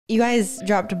You guys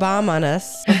dropped a bomb on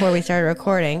us before we started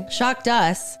recording. Shocked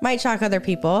us. Might shock other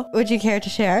people. Would you care to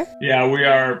share? Yeah, we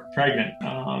are pregnant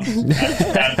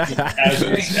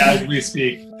as we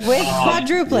speak. With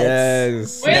quadruplets.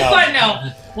 Yes.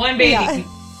 With one baby. Yeah.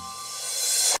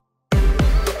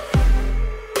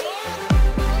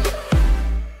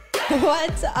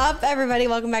 What's up, everybody?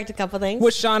 Welcome back to Couple Things.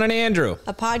 With Shawn and Andrew.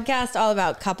 A podcast all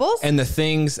about couples. And the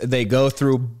things they go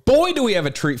through. Boy, do we have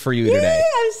a treat for you today.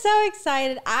 I'm so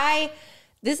excited.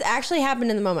 This actually happened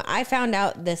in the moment. I found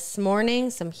out this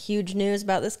morning some huge news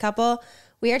about this couple.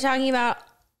 We are talking about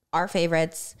our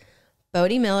favorites,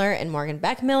 Bode Miller and Morgan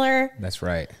Beck Miller. That's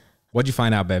right. What'd you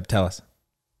find out, babe? Tell us.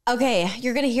 Okay,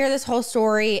 you're going to hear this whole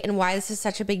story and why this is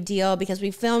such a big deal because we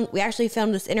actually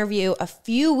filmed this interview a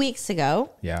few weeks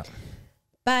ago. Yeah.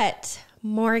 But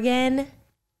Morgan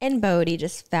and Bode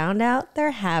just found out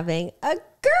they're having a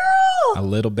girl. A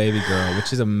little baby girl,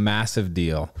 which is a massive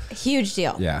deal. Huge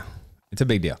deal. Yeah. It's a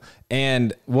big deal.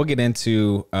 And we'll get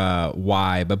into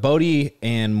why. But Bode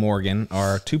and Morgan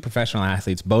are two professional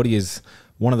athletes. Bode is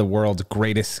one of the world's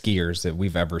greatest skiers that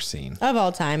we've ever seen. Of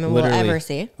all time and Literally we'll ever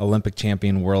see. Olympic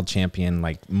champion, world champion,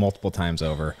 like multiple times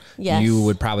over. Yes. You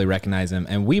would probably recognize him.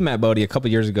 And we met Bode a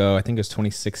couple years ago, I think it was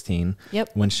 2016.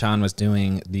 Yep. When Shawn was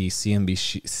doing the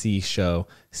CNBC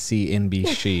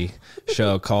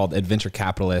show called Adventure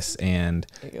Capitalists and...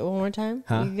 One more time.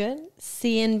 Huh? You good?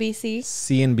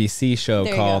 CNBC show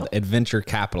There you called go. Adventure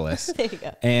Capitalists. There you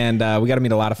go. And we got to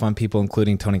meet a lot of fun people,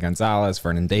 including Tony Gonzalez,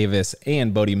 Vernon Davis,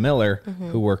 and Bode Miller,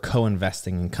 who were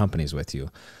co-investing in companies with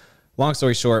you. Long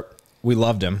story short, we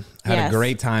loved him. Had a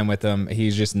great time with him.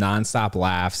 He's just nonstop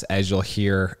laughs, as you'll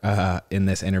hear in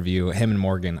this interview. Him and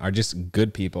Morgan are just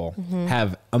good people,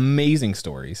 have amazing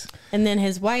stories. And then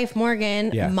his wife,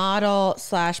 Morgan, model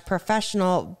 /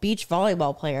 professional beach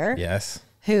volleyball player. Yes.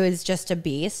 Who is just a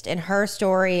beast, and her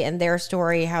story and their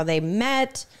story, how they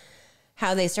met,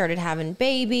 how they started having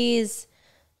babies,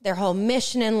 their whole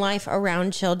mission in life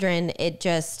around children.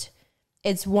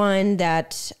 It's one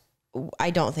that I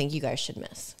don't think you guys should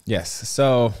miss. Yes.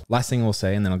 So last thing we'll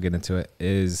say, and then I'll get into it,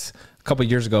 is a couple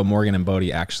of years ago, Morgan and Bode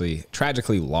actually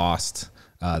tragically lost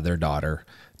their daughter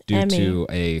due to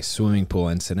a swimming pool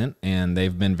incident. And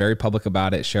they've been very public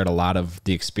about it, shared a lot of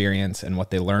the experience and what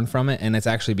they learned from it. And it's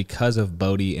actually because of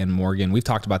Bode and Morgan. We've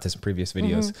talked about this in previous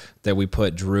videos that we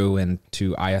put Drew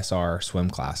into ISR swim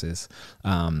classes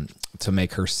to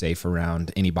make her safe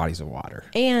around any bodies of water.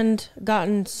 And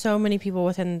gotten so many people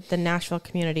within the Nashville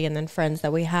community and then friends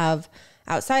that we have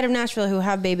outside of Nashville who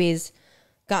have babies,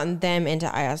 gotten them into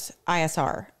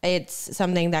ISR. It's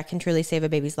something that can truly save a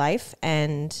baby's life.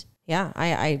 And yeah,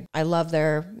 I love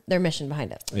their mission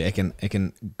behind it. Yeah, it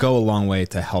can go a long way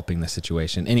to helping the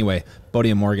situation. Anyway, Bode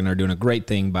and Morgan are doing a great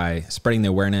thing by spreading the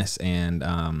awareness and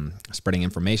spreading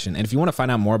information. And if you want to find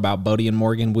out more about Bode and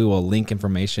Morgan, we will link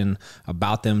information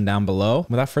about them down below.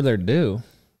 Without further ado,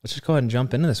 let's just go ahead and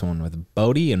jump into this one with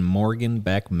Bode and Morgan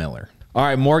Beck Miller. All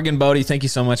right, Morgan, Bode, thank you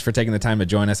so much for taking the time to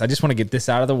join us. I just want to get this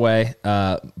out of the way.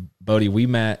 Bode, we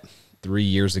met 3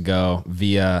 years ago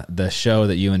via the show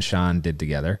that you and Shawn did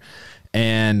together.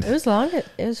 And it was long. It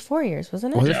was 4 years,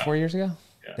 wasn't it? Was it 4 years ago?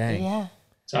 Yeah. Dang. Yeah.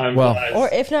 Or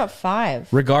if not 5.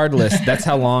 Regardless, that's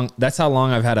how long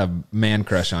I've had a man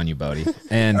crush on you, Bode.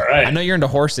 And right. I know you're into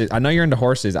horses. I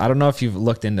don't know if you've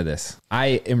looked into this.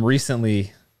 I am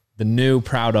recently the new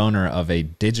proud owner of a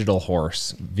digital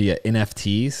horse via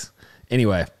NFTs.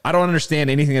 Anyway, I don't understand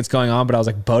anything that's going on, but I was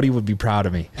like, Bode would be proud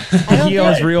of me. He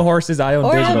owns real horses. I own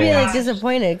digital Or he'll be ones. like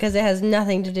disappointed because it has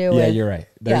nothing to do with. Yeah, you're right.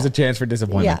 There's a chance for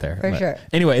disappointment there. For sure.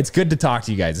 Anyway, it's good to talk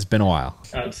to you guys. It's been a while.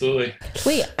 Absolutely.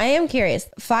 Wait, I am curious.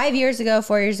 4 years ago,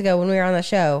 when we were on the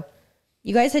show,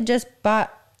 you guys had just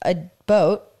bought a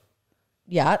boat,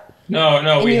 yacht.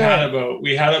 No, we had a boat.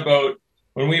 We had a boat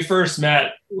when we first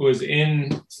met. It was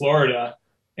in Florida.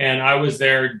 And I was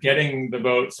there getting the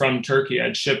boat from Turkey.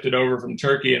 I'd shipped it over from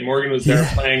Turkey, and Morgan was there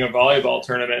playing a volleyball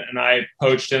tournament, and I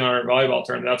poached in on her volleyball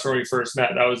tournament. That's where we first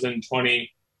met. That was in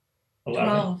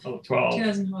 2012.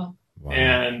 2012. Wow.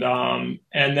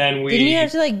 And then we... Didn't you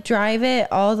have to like drive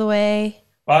it all the way?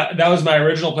 That was my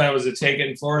original plan, was to take it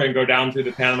in Florida and go down through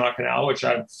the Panama Canal, which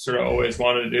I've sort of always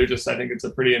wanted to do. Just, I think it's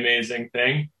a pretty amazing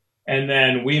thing. And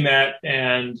then we met,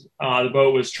 and the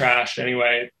boat was trashed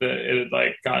anyway. It had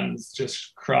like gotten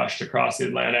just crushed across the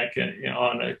Atlantic and,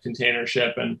 on a container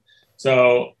ship. And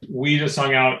so we just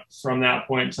hung out from that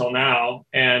point until now.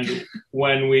 And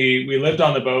when we lived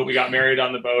on the boat, we got married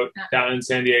on the boat down in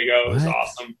San Diego. It was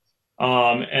awesome.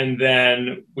 And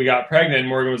then we got pregnant, and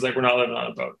Morgan was like, we're not living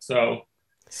on a boat. So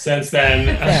since then,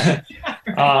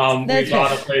 we bought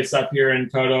fair. a place up here in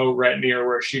Toto, right near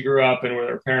where she grew up and where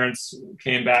her parents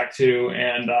came back to.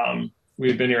 And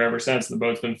we've been here ever since. The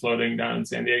boat's been floating down in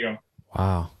San Diego.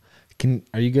 Wow.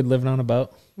 Are you good living on a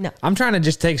boat? No. I'm trying to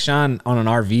just take Shawn on an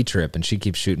RV trip, and she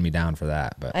keeps shooting me down for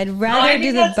that. But I'd rather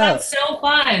do the that boat. sounds so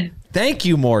fun. thank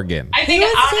you, Morgan. I He think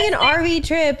wants to take an honestly, RV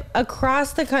trip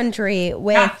across the country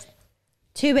with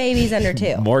 2 babies under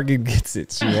 2. Morgan gets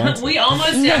it. She wants it. we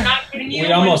almost did. I'm not kidding you.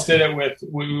 We almost did it with,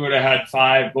 we would have had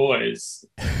 5 boys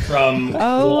from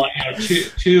Oh.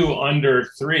 2 under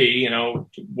 3, 1.5,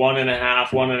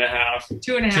 1.5,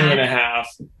 2.5. 2.5,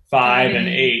 5, and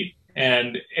 8.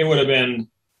 And it would have been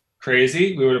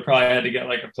crazy. We would have probably had to get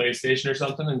like a PlayStation or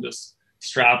something and just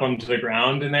strap them to the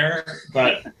ground in there.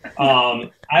 But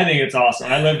I think it's awesome.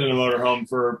 I lived in a motorhome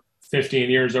for 15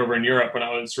 years over in Europe when I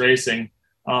was racing.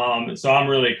 So I'm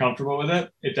really comfortable with it.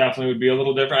 It definitely would be a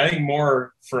little different. I think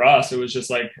more for us, it was just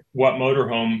like what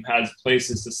motorhome has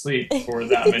places to sleep for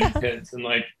that many kids, and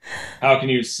like how can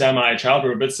you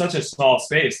semi-childproof? But it's such a small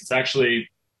space. It's actually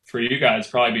for you guys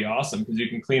probably be awesome because you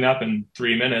can clean up in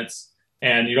 3 minutes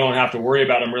and you don't have to worry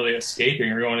about them really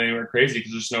escaping or going anywhere crazy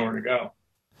because there's nowhere to go.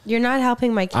 You're not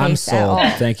helping my case I'm at sold. all.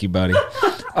 Thank you, buddy.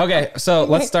 Okay, so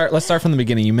let's start from the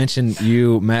beginning. You mentioned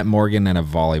you met Morgan at a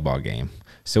volleyball game.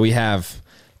 So we have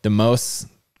the most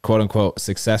quote unquote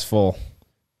successful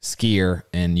skier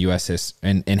in U.S.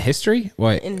 in history.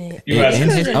 What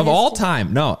of all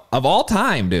time? No, of all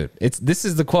time, dude. This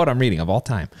is the quote I'm reading, of all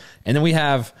time. And then we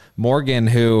have Morgan,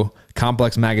 who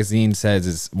Complex Magazine says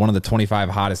is one of the 25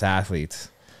 hottest athletes.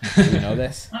 Do you know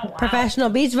this? Oh, wow. Professional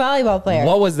beach volleyball player.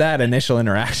 What was that initial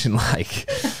interaction like?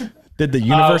 Did the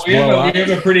universe blow up? We have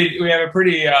a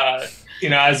pretty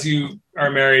as you are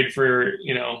married for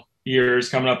years,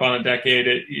 coming up on a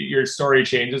decade, your story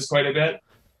changes quite a bit.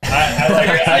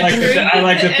 I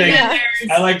like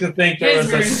to think there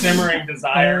was a simmering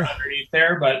desire underneath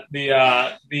there, but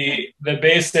the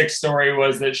basic story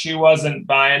was that she wasn't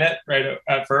buying it right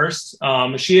at first.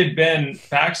 She'd been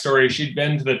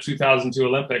to the 2002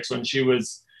 Olympics when she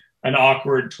was an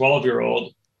awkward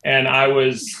 12-year-old, and I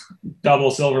was double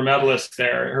silver medalist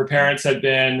there. Her parents had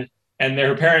been, and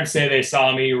her parents say they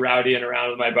saw me rowdying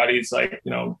around with my buddies, like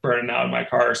burning out in my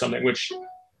car or something, which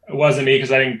it wasn't me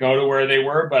because I didn't go to where they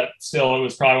were, but still, it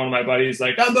was probably one of my buddies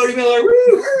like, I'm Bode Miller,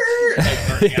 woo,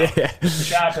 like,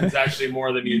 which happens actually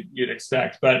more than you'd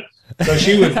expect. But so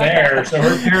she was there. So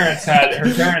her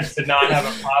parents did not have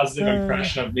a positive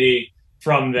impression of me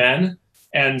from then.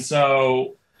 And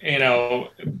so,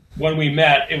 when we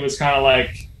met, it was kind of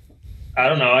like, I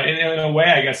don't know, in a way,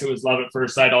 I guess it was love at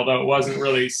first sight, although it wasn't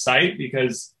really sight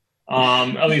because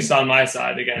at least on my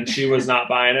side, again, she was not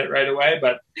buying it right away.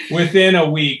 But within a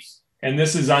week, and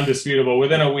this is undisputable,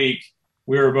 within a week,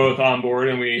 we were both on board,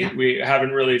 and we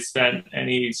haven't really spent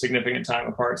any significant time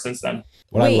apart since then.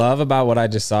 What I love about what I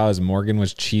just saw is Morgan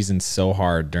was cheesing so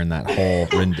hard during that whole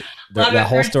that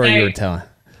whole story you were telling.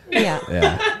 Yeah.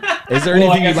 Is there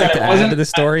anything you'd like to add to the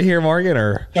story here, Morgan?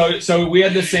 Or so we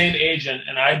had the same agent,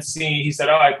 and he said,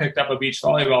 I picked up a beach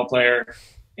volleyball player.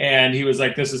 And he was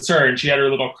like, this is her. And she had her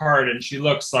little card, and she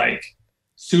looks like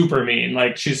super mean.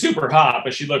 Like, she's super hot,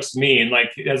 but she looks mean.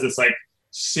 Like, has this like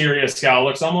serious gal,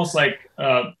 looks almost like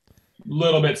a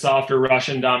little bit softer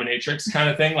Russian dominatrix kind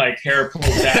of thing, like hair pulled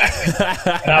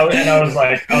back. and I was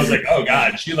like, oh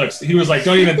God, he was like,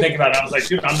 don't even think about it. I was like,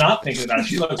 dude, I'm not thinking about it.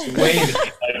 She looks way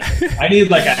like, I need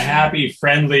like a happy,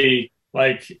 friendly,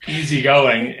 like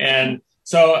easygoing. And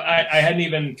so I hadn't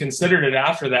even considered it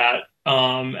after that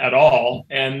at all.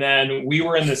 And then we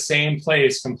were in the same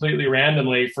place completely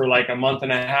randomly for like a month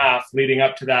and a half leading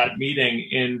up to that meeting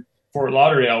in Fort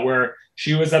Lauderdale, where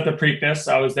she was at the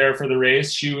Preakness. I was there for the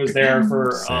race. She was there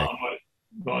for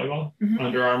volleyball,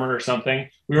 Under Armour or something.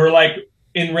 We were like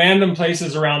in random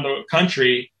places around the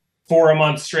country for a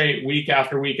month straight, week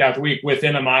after week after week,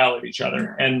 within a mile of each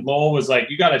other. And Lowell was like,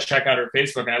 you got to check out her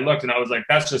Facebook. And I looked and I was like,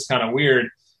 that's just kind of weird.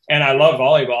 And I love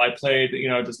volleyball. I played,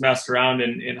 just messed around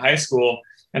in high school.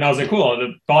 And I was like, cool.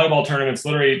 The volleyball tournament's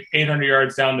literally 800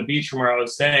 yards down the beach from where I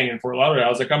was staying in Fort Lauderdale. I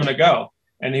was like, I'm going to go.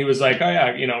 And he was like, oh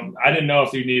yeah, I didn't know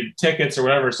if you needed tickets or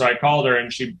whatever. So I called her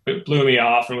and she blew me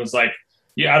off and was like,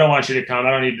 yeah, I don't want you to come. I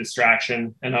don't need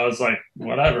distraction. And I was like,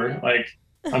 whatever, like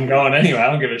I'm going anyway. I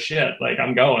don't give a shit. Like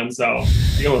I'm going. So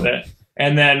deal with it.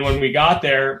 And then when we got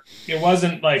there, it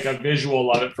wasn't like a visual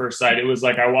love at first sight. It was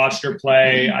like, I watched her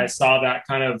play. I saw that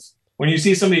kind of, when you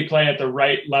see somebody play at the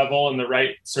right level in the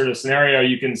right sort of scenario,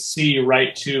 you can see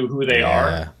right to who they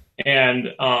are. And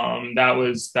that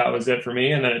was it for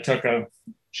me. And then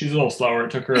she's a little slower.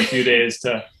 It took her a few days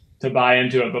to buy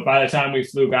into it. But by the time we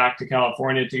flew back to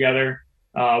California together,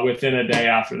 within a day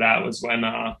after that was when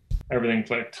everything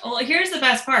clicked. Well, here's the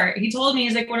best part. He told me,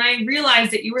 he's like, when I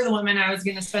realized that you were the woman I was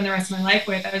going to spend the rest of my life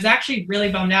with, I was actually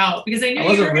really bummed out because I knew I you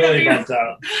wasn't were really going to bummed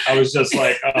out. I was just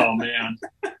like, oh man,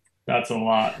 that's a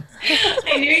lot.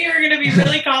 I knew you were going to be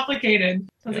really complicated.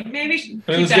 I was like, maybe keep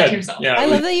that to yourself. Yeah, I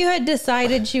love that you had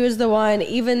decided she was the one,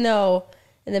 even though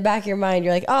in the back of your mind,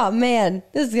 you're like, oh man,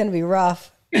 this is going to be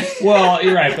rough. Well,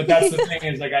 you're right. But that's the thing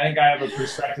is, like, I think I have a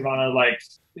perspective on it. Like,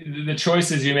 the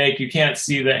choices you make, you can't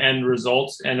see the end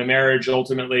result. And a marriage,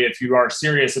 ultimately, if you are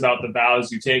serious about the vows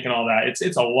you take and all that,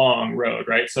 it's a long road,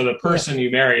 right? So the person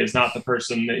you marry is not the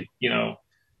person that, you know,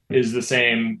 is the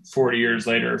same 40 years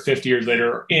later, 50 years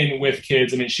later, in with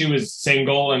kids. I mean, she was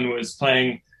single and was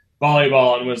playing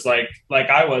volleyball and was like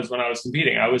I was when I was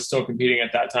competing. I was still competing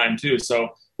at that time too.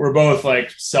 So we're both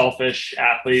like selfish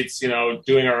athletes, you know,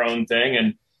 doing our own thing.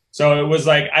 And so it was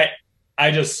like,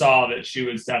 I just saw that she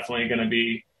was definitely going to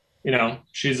be, you know,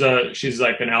 she's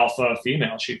like an alpha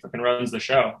female. She fucking runs the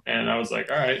show. And I was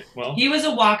like, all right, well, he was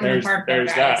a walk in the park.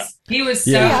 There's guys. that. He was so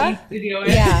easy to deal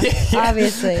with. Yeah,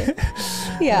 obviously.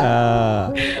 Yeah.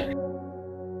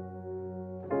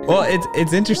 Well,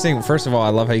 it's interesting. First of all, I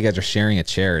love how you guys are sharing a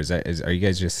chair. Are you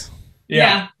guys just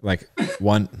like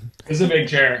one? It's a big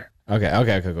chair.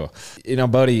 Okay, cool. You know,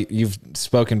 Bode, you've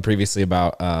spoken previously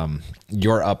about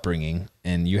your upbringing,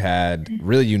 and you had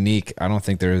really unique. I don't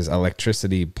think there's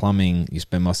electricity, plumbing. You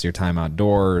spend most of your time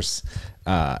outdoors.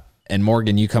 And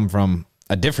Morgan, you come from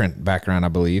a different background, I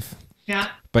believe. Yeah.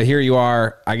 But here you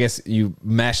are. I guess you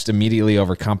meshed immediately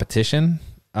over competition,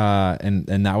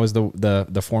 and that was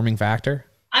the forming factor.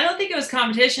 I don't think it was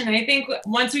competition. I think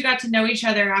once we got to know each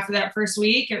other after that first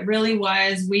week, it really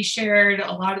was, we shared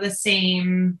a lot of the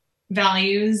same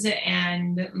values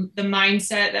and the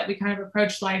mindset that we kind of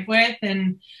approached life with.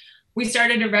 And we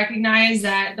started to recognize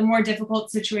that the more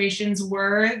difficult situations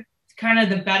were, kind of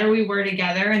the better we were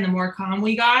together and the more calm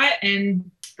we got.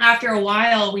 And after a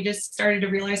while, we just started to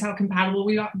realize how compatible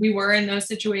we were in those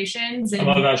situations. And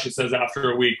I love how she says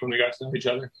after a week when we got to know each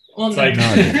other. Well, it's like,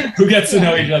 who gets to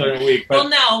know each other in a week? But,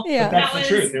 no. But that's the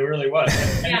truth. It really was.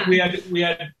 And we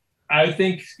had, I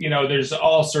think, you know, there's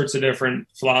all sorts of different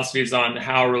philosophies on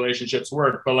how relationships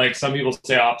work. But like some people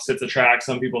say opposites attract.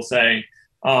 Some people say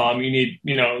you need,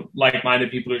 you know,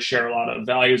 like-minded people who share a lot of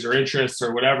values or interests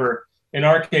or whatever. In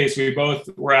our case, we both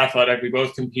were athletic. We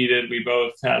both competed. We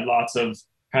both had lots of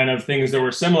kind of things that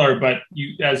were similar, but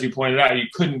you, as you pointed out, you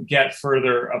couldn't get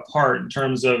further apart in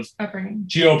terms of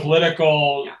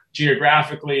geopolitical,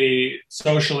 geographically,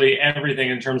 socially, everything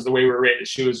in terms of the way we were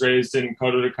raised. She was raised in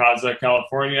Coto de Caza,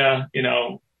 California, you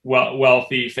know,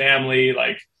 wealthy family,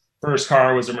 like first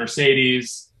car was a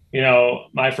Mercedes. You know,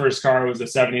 my first car was a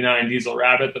 79 diesel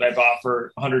Rabbit that I bought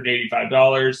for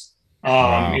 $185.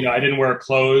 Wow. You know, I didn't wear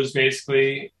clothes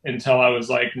basically until I was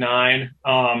like 9.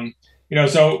 You know,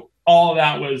 so all of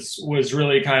that was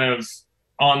really kind of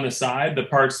on the side. The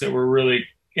parts that were really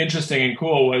interesting and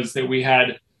cool was that we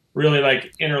had really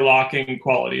like interlocking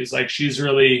qualities. Like she's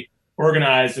really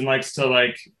organized and likes to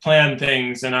like plan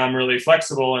things, and I'm really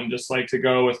flexible and just like to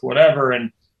go with whatever.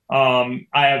 And I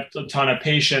have a ton of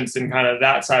patience and kind of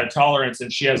that side of tolerance,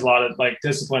 and she has a lot of like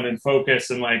discipline and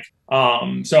focus and like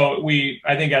so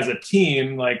I think as a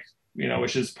team, like, you know,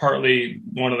 which is partly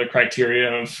one of the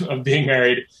criteria of being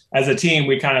married. As a team,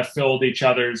 we kind of filled each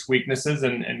other's weaknesses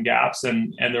and gaps,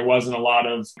 and there wasn't a lot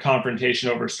of confrontation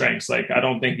over strengths. Like, I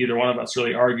don't think either one of us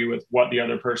really argue with what the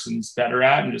other person's better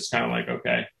at, and just kind of like,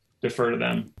 okay, defer to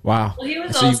them. Wow. Well, he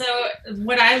was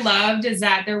what I loved is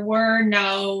that there were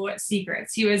no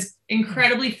secrets. He was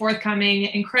incredibly forthcoming,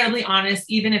 incredibly honest,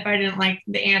 even if I didn't like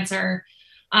the answer,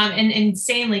 and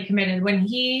insanely committed. When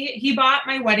he bought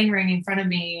my wedding ring in front of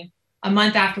me a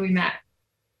month after we met.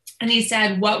 And he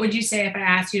said, "What would you say if I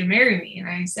asked you to marry me?" And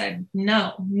I said,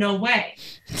 no way.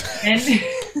 And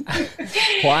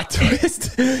plot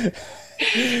twist. And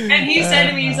he said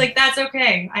to me, he's like, "That's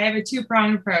okay. I have a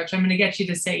 2-pronged approach. I'm going to get you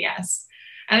to say yes."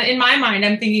 And in my mind,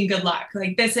 I'm thinking, good luck.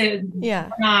 Like, this is,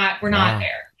 we're not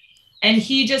there. And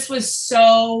he just was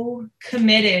so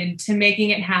committed to making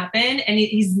it happen. And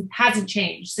he hasn't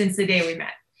changed since the day we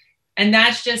met. And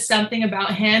that's just something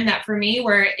about him that for me,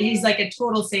 where he's like a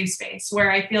total safe space,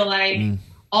 where I feel like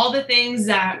all the things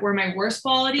that were my worst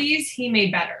qualities, he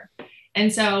made better.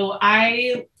 And so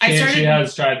I started. She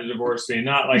has tried to divorce me,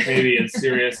 not like maybe as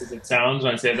serious as it sounds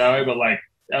when I say it that way, but like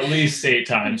at least 8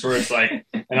 times where it's like,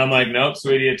 and I'm like, nope,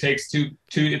 sweetie, it takes two.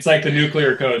 It's like the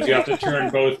nuclear codes. You have to turn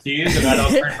both keys, and I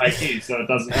don't turn my keys, so it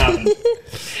doesn't happen.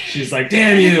 She's like,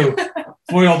 damn you.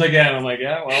 foiled again. I'm like,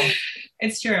 yeah, well.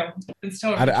 It's true. It's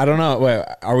totally. I don't know. Wait,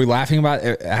 are we laughing about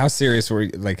it? How serious were we?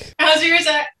 Like, how serious?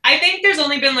 I think there's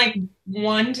only been like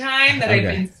one time that I've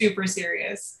been super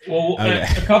serious. Well, a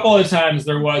couple of times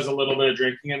there was a little bit of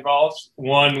drinking involved.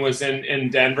 One was in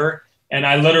Denver, and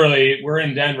we're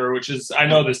in Denver, which is, I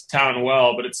know this town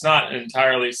well, but it's not an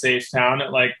entirely safe town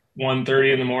at like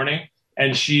 1:30 in the morning.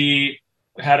 And she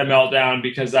had a meltdown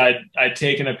because I'd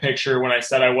taken a picture when I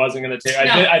said I wasn't going to take.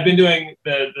 I'd been doing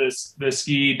the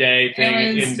ski day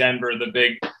thing in Denver, the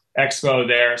big expo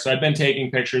there. So I'd been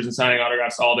taking pictures and signing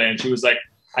autographs all day. And she was like,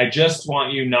 I just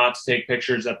want you not to take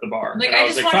pictures at the bar. Like, I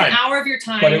just want an hour of your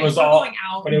time. But it was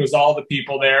all the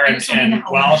people there. And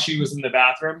while she was in the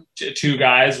bathroom, two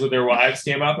guys with their wives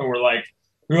came up and were like,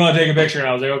 we want to take a picture. And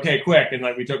I was like, okay, quick. And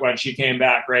like, we took one. She came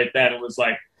back right then and was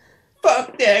like,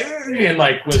 fuck that, and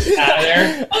like was out of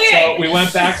there. So we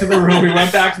went back to the room.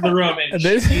 And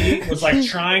she was like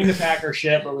trying to pack her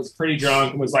shit, but was pretty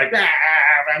drunk and was like,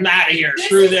 I'm out of here.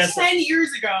 Screw this. 10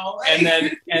 years ago.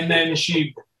 And then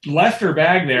she left her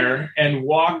bag there and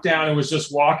walked down and was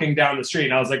just walking down the street.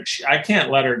 And I was like, I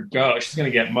can't let her go. She's gonna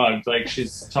get mugged. Like,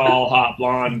 she's tall, hot,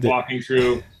 blonde, walking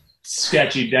through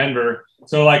sketchy Denver.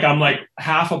 So like, I'm like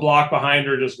half a block behind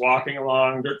her, just walking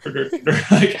along,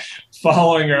 like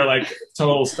following her, like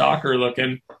total stalker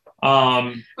looking.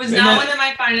 Was not one of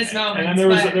my finest moments. And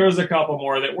then there was a couple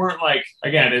more that weren't like,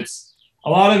 again, it's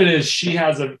a lot of it is she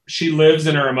lives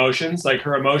in her emotions. Like,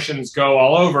 her emotions go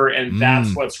all over, and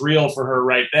that's what's real for her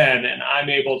right then. And I'm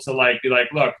able to like be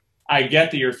like, look, I get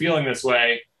that you're feeling this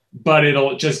way, but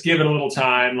it'll just give it a little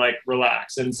time, like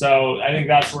relax. And so I think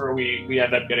that's where we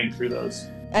end up getting through those.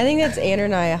 I think that's Andrew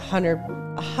and I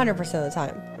 100% of the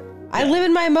time. I live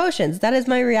in my emotions. That is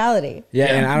my reality. Yeah,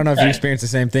 and I don't know if you experience the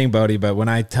same thing, Bode, but when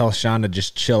I tell Shawn to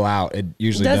just chill out, it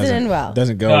usually doesn't end well.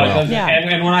 Doesn't go well. Yeah.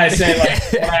 And when I say, like,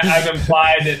 I've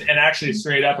implied and actually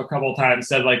straight up a couple of times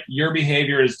said, like, your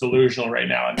behavior is delusional right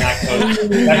now, and that goes.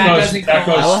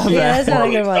 That's not a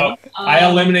good one. So I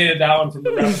eliminated that one from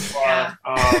the repertoire.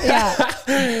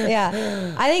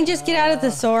 Yeah. I think just get out of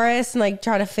thesaurus and like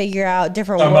try to figure out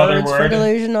different words for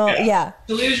delusional. Yeah.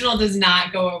 Delusional does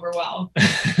not go over well.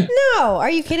 No, are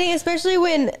you kidding? Especially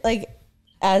when, like,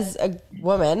 as a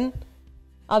woman,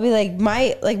 I'll be like,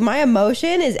 my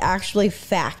emotion is actually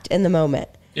fact in the moment.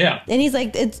 Yeah. And he's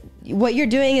like, it's what you're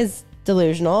doing is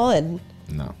delusional, and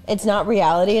it's not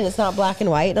reality, and it's not black and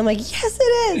white. And I'm like, yes,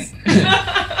 it is.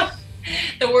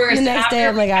 The worst. The next day,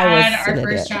 I'm like, our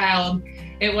first child,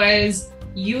 it was,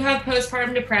 you have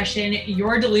postpartum depression,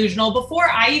 you're delusional, before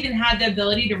I even had the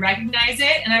ability to recognize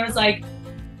it. And I was like,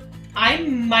 I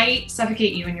might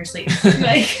suffocate you in your sleep.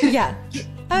 Like, yeah.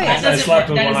 Oh, yeah. I slept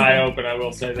with one eye open, I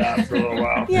will say that, for a little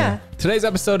while. Yeah. Today's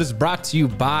episode is brought to you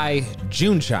by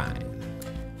Juneshine.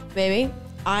 Baby,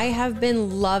 I have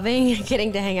been loving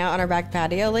getting to hang out on our back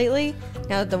patio lately,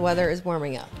 now that the weather is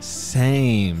warming up.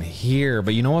 Same here,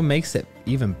 but you know what makes it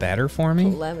even better for me?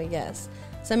 Let me guess.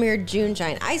 Some of your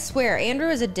Juneshine. I swear, Andrew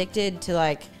is addicted to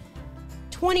like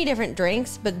 20 different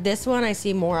drinks, but this one I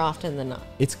see more often than not.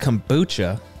 It's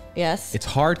kombucha. Yes. It's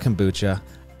hard kombucha,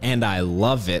 and I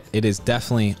love it. It is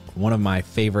definitely one of my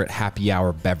favorite happy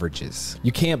hour beverages.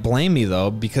 You can't blame me,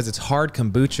 though, because it's hard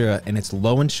kombucha, and it's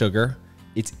low in sugar.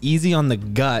 It's easy on the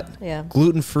gut,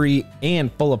 gluten-free,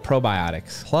 and full of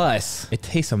probiotics. Plus, it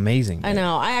tastes amazing. I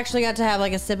know. I actually got to have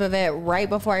like a sip of it right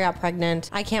before I got pregnant.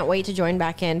 I can't wait to join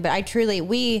back in. But I truly,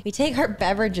 we take our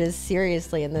beverages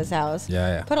seriously in this house.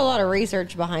 Yeah. Put a lot of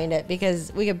research behind it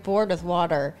because we get bored with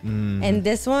water. And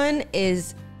this one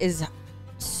is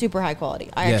super high quality.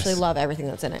 I actually love everything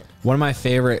that's in it. One of my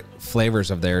favorite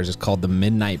flavors of theirs is called the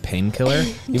Midnight Painkiller.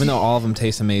 Even though all of them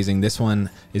taste amazing, this one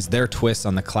is their twist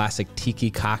on the classic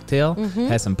tiki cocktail.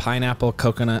 Has some pineapple,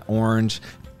 coconut, orange,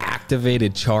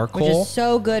 activated charcoal. Which is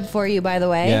so good for you, by the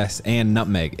way. Yes, and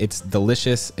nutmeg. It's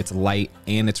delicious, it's light,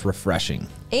 and it's refreshing.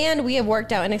 And we have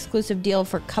worked out an exclusive deal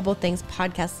for Couple Things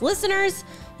podcast listeners.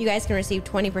 You guys can receive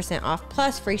 20% off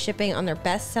plus free shipping on their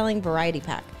best-selling variety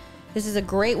pack. This is a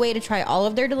great way to try all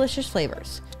of their delicious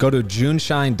flavors. Go to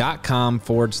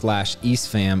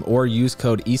juneshine.com/EastFam or use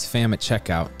code EastFam at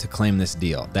checkout to claim this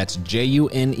deal. That's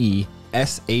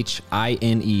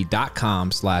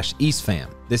JUNESHINE.com/EastFam.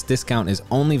 This discount is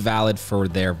only valid for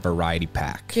their variety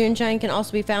pack. Juneshine can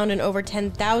also be found in over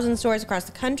 10,000 stores across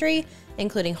the country,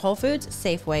 including Whole Foods,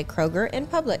 Safeway, Kroger,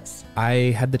 and Publix.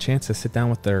 I had the chance to sit down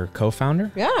with their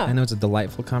co-founder. Yeah. And it was a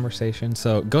delightful conversation.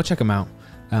 So go check them out.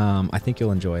 I think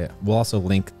you'll enjoy it. We'll also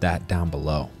link that down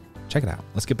below. Check it out.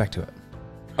 Let's get back to it.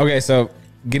 Okay, so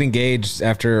get engaged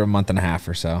after a month and a half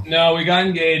or so. No, we got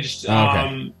engaged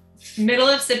Middle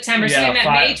of September. So we met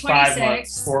May 26th. 5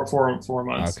 months, four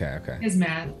months. Okay. His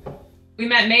math. We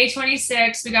met May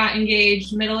 26th. We got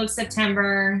engaged middle of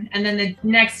September. And then the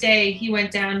next day he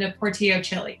went down to Portillo,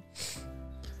 Chile.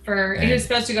 He was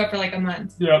supposed to go for like a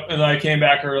month. Yep. And I came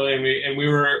back early and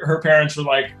her parents were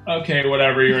like, okay,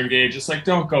 whatever, you're engaged. Just like,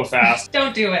 don't go fast.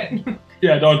 Don't do it.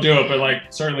 Yeah, don't do it. But like,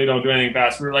 certainly don't do anything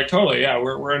fast. We were like, totally. Yeah,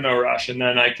 we're in no rush. And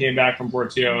then I came back from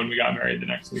Portillo and we got married the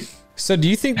next week. So do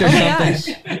you think there's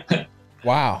something?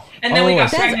 Wow. And then we got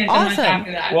pregnant a month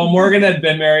after that. Well, Morgan had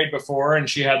been married before and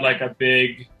she had like a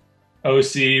big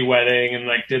OC wedding and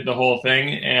like did the whole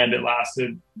thing. And it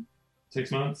lasted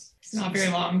 6 months. It's not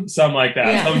very long. Something like that.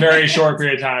 Yeah. Some very short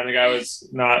period of time. The guy was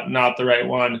not the right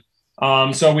one.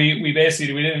 So we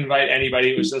basically, we didn't invite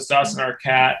anybody. It was just us and our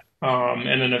cat and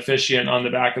an officiant on the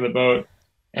back of the boat.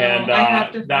 And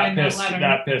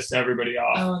that pissed everybody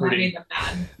off. Oh, that made them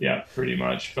mad. Yeah, pretty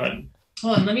much. But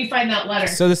hold on, let me find that letter.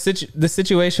 So the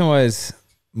situation was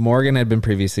Morgan had been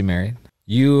previously married.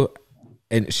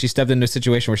 And she stepped into a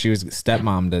situation where she was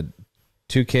stepmom to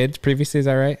 2 kids previously. Is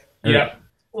that right? Yeah.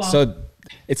 Well, so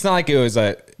it's not like it was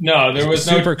there was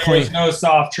no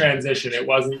soft transition. It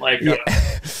wasn't like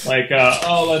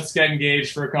oh, let's get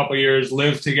engaged for a couple of years,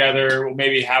 live together,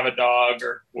 maybe have a dog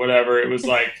or whatever. It was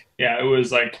like, it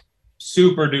was like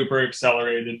super duper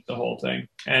accelerated, the whole thing.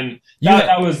 And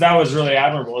that was really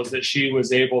admirable, is that she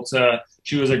was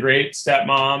a great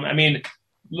stepmom. I mean,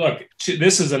 look,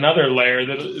 this is another layer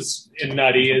that is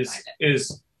nutty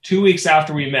is 2 weeks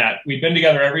after we met. We'd been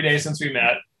together every day since we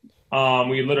met.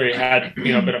 We literally had,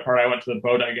 been apart. I went to the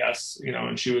Bode, I guess,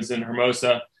 and she was in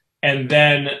Hermosa. And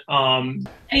then, and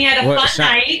he had a fun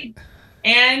night,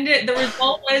 and the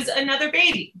result was another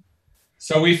baby.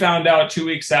 So we found out 2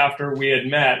 weeks after we had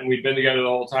met and we'd been together the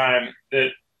whole time that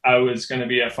I was going to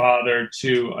be a father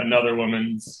to another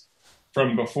woman's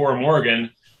from before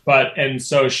Morgan. And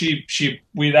so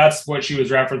that's what she was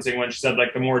referencing when she said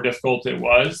like the more difficult it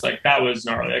was, like that was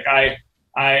gnarly. Like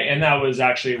and that was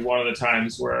actually one of the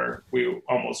times where we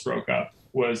almost broke up.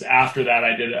 Was after that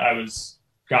I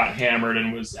got hammered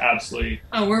and was absolutely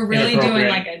we're really doing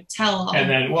like a tell-all. And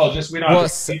then we don't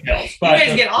have details. But you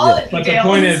guys get all the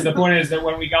details. The point is that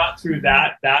when we got through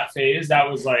that phase, that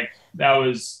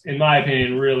was in my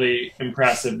opinion really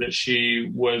impressive that she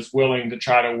was willing to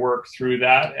try to work through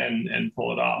that and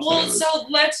pull it off. Well, so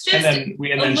let's just she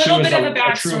was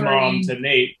a true mom to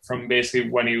Nate from basically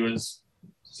when he was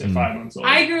 5 months old.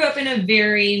 I grew up in a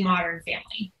very modern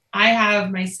family. I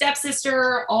have my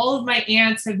stepsister. All of my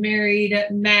aunts have married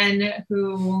men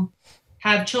who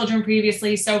have children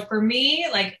previously. So for me,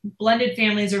 like blended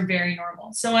families are very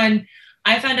normal. So when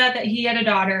I found out that he had a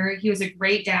daughter, he was a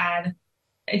great dad.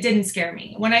 It didn't scare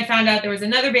me. When I found out there was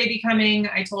another baby coming,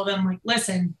 I told him like,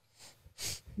 listen,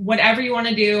 whatever you want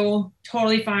to do,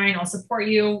 totally fine. I'll support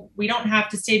you. We don't have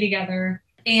to stay together.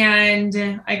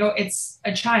 And I go, it's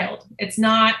a child. It's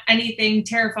not anything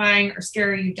terrifying or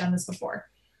scary. You've done this before.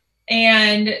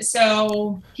 And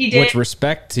so he did. With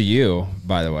respect to you,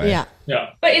 by the way. Yeah.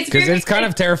 But it's kind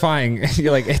of terrifying.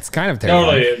 You're like, it's kind of terrifying.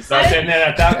 Totally is. And then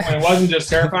at that point, it wasn't just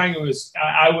terrifying. It was,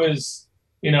 I was,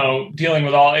 dealing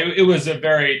with it was a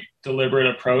very deliberate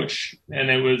approach. And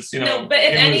it was, but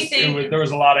if anything, there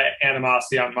was a lot of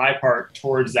animosity on my part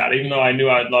towards that, even though I knew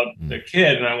I'd love the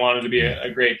kid and I wanted to be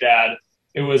a great dad.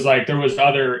 It was like there was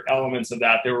other elements of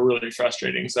that were really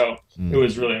frustrating. So it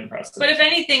was really impressive. But if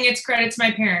anything, it's credit to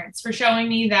my parents for showing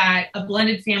me that a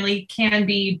blended family can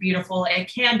be beautiful.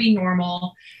 It can be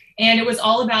normal. And it was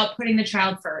all about putting the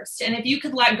child first. And if you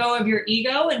could let go of your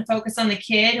ego and focus on the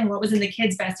kid and what was in the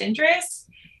kid's best interest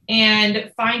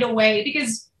and find a way,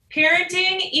 because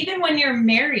parenting, even when you're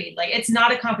married, like it's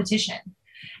not a competition.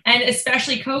 And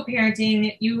especially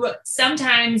co-parenting, you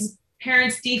sometimes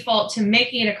parents default to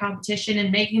making it a competition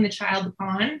and making the child the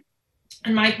pawn.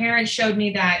 And my parents showed me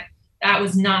that that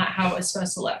was not how it was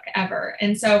supposed to look ever.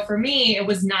 And so for me, it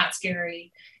was not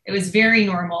scary. It was very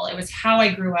normal. It was how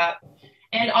I grew up.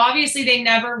 And obviously they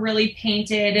never really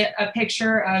painted a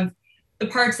picture of the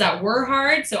parts that were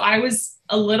hard. So I was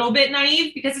a little bit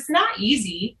naive because it's not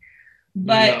easy,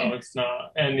 but no, it's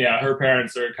not. And yeah, her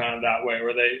parents are kind of that way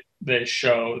where they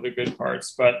show the good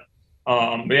parts, but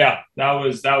yeah, that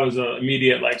was a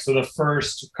immediate, like, so the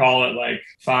first, call it like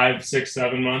 5, 6,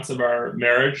 7 months of our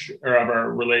marriage or of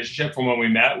our relationship from when we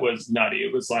met was nutty.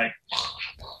 It was like,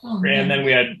 and then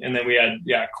we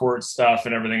had court stuff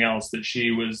and everything else that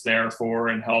she was there for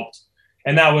and helped.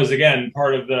 And that was, again,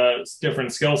 part of the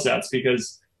different skill sets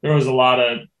because there was a lot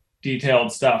of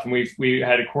detailed stuff. And we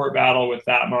had a court battle with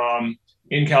that mom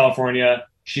in California.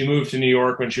 She moved to New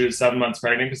York when she was 7 months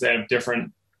pregnant because they have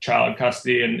different child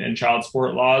custody and child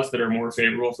support laws that are more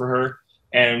favorable for her.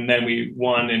 And then we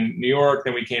won in New York.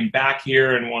 Then we came back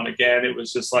here and won again. It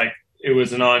was just like, it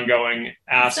was an ongoing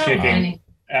ass kicking.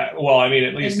 Well, I mean,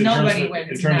 at least in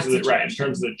terms of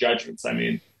the judgments, I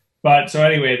mean. But so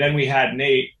anyway, then we had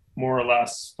Nate more or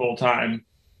less full time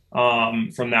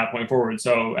from that point forward.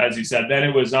 So as you said, then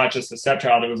it was not just a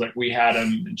stepchild. It was like we had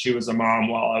him and she was a mom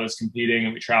while I was competing,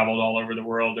 and we traveled all over the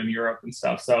world in Europe and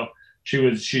stuff. So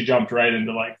she jumped right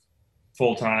into like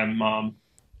full-time mom.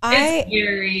 It's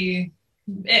scary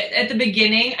at the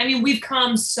beginning. I mean, we've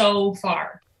come so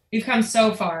far.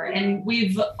 And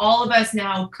we've all of us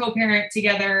now co-parent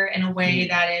together in a way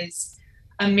that is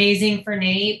amazing for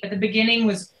Nate. But the beginning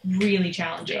was really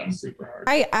challenging. Yeah, super hard.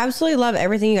 I absolutely love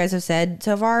everything you guys have said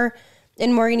so far.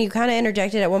 And Morgan, you kind of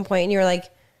interjected at one point and you were like,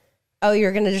 oh,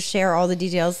 you're going to just share all the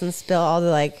details and spill all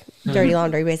the like dirty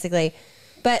laundry basically.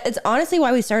 But it's honestly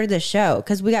why we started this show,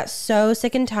 because we got so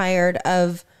sick and tired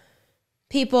of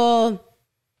people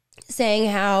saying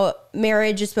how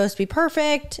marriage is supposed to be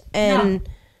perfect and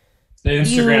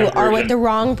you are with the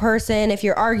wrong person if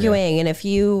you're arguing and if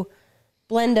you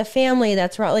blend a family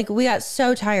that's wrong. Like, we got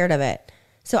so tired of it.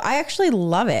 So I actually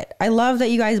love it. I love that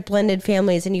you guys blended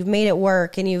families and you've made it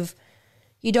work, and you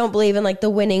don't believe in like the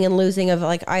winning and losing of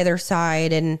like either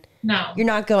side, and you're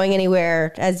not going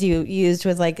anywhere, as you used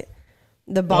with like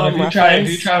the bomb reference.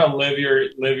 If you try to live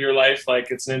your life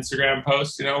like it's an Instagram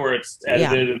post, you know, where it's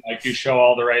edited and like you show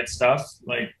all the right stuff,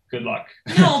 like good luck.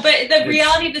 No, but the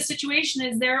reality of the situation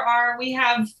is we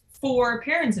have 4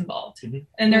 parents involved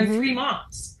and there are 3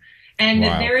 moms. And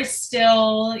there is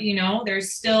still, you know,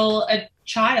 there's still a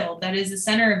child that is the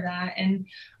center of that. And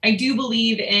I do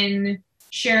believe in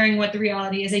sharing what the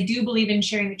reality is. I do believe in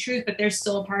sharing the truth, but there's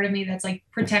still a part of me that's like,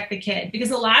 protect the kid. Because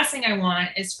the last thing I want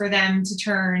is for them to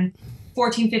turn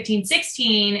 14, 15,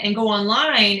 16 and go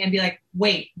online and be like,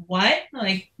 wait, what?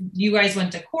 Like, you guys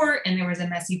went to court and there was a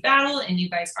messy battle and you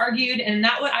guys argued. And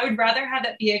I would rather have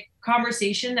that be a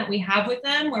conversation that we have with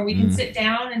them where we can sit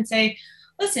down and say,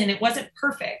 listen, it wasn't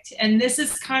perfect. And this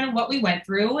is kind of what we went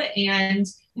through.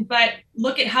 But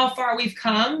look at how far we've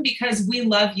come because we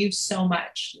love you so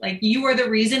much. Like, you are the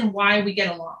reason why we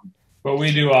get along. But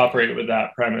we do operate with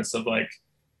that premise of like,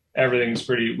 everything's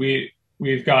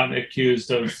we've gotten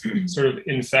accused of sort of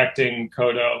infecting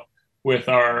Kodo with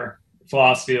our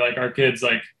philosophy. Like, our kids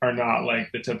like are not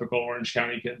like the typical Orange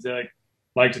County kids. They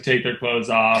like to take their clothes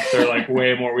off. They're like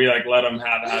way more, we like let them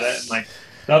have at it. And like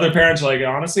the other parents are like,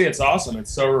 honestly, it's awesome.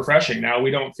 It's so refreshing. Now we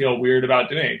don't feel weird about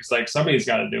doing it because like somebody's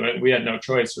got to do it. We had no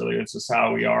choice really. It's just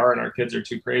how we are, and our kids are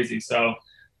too crazy. So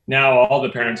now all the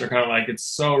parents are kind of like, it's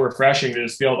so refreshing to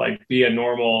just feel like be a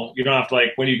normal, you don't have to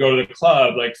like, when you go to the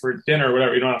club, like for dinner or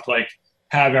whatever, you don't have to like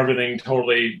have everything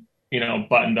totally, you know,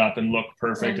 buttoned up and look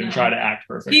perfect and try to act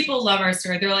perfect. People love our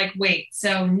story. They're like, wait,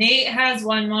 so Nate has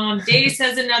one mom, Dace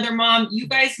has another mom. You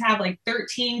guys have like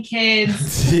 13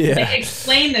 kids.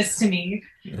 Explain this to me.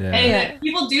 And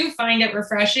people do find it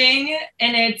refreshing,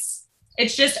 and it's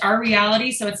just our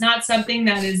reality. So it's not something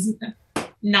that is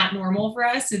not normal for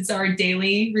us. It's our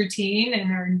daily routine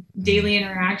and our daily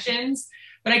interactions.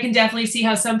 But I can definitely see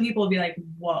how some people will be like,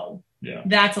 whoa,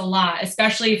 that's a lot,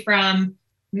 especially from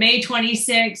May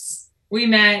 26th, we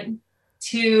met,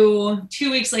 to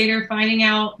 2 weeks later finding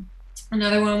out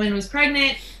another woman was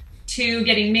pregnant, to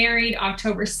getting married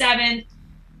October 7th,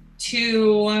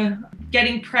 to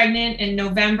getting pregnant in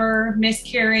November,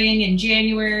 miscarrying in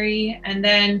January, and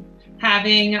then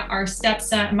having our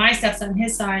stepson, my stepson,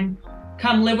 his son,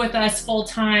 come live with us full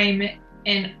time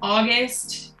in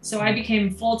August. So I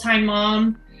became full-time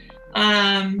mom.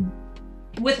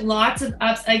 With lots of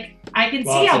ups, like I can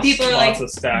see how people are like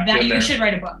that. You should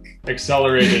write a book.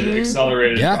 Accelerated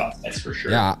process for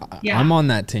sure. Yeah, I'm on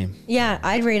that team. Yeah,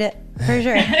 I'd read it for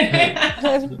sure.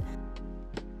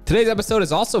 Today's episode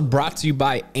is also brought to you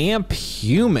by Amp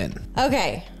Human.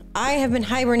 Okay, I have been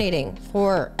hibernating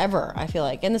forever, I feel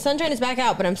like, and the sunshine is back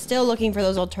out, but I'm still looking for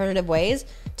those alternative ways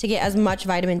to get as much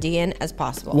vitamin D in as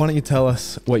possible. Why don't you tell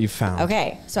us what you found?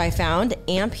 Okay, so I found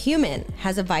Amp Human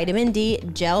has a vitamin D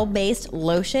gel-based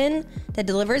lotion that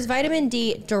delivers vitamin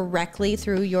D directly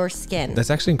through your skin. That's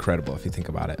actually incredible if you think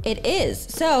about it. It is.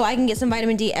 So I can get some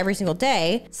vitamin D every single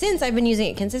day. Since I've been using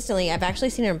it consistently, I've actually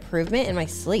seen an improvement in my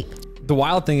sleep. The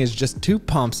wild thing is just 2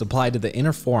 pumps applied to the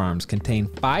inner forearms contain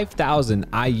 5,000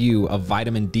 IU of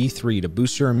vitamin D3 to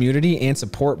boost your immunity and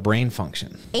support brain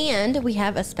function. And we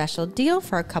have a special deal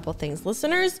for a couple things,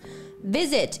 listeners.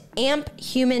 Visit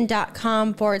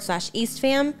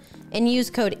amphuman.com/EastFam and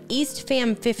use code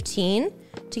EastFam15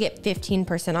 to get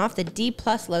 15% off the D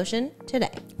Plus lotion today.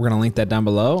 We're going to link that down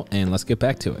below, and let's get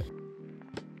back to it.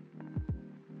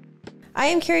 I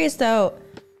am curious though,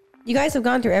 you guys have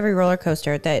gone through every roller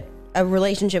coaster that a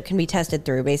relationship can be tested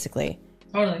through, basically.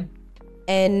 Totally.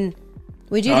 And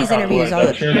we do these interviews all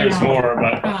the time. I'm sure there's more,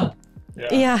 but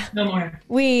yeah. No more.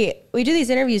 We do these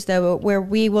interviews though where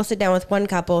we will sit down with one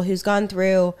couple who's gone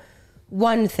through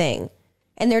one thing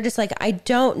and they're just like, I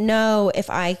don't know if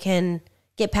I can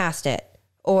get past it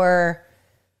or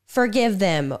forgive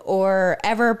them or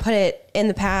ever put it in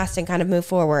the past and kind of move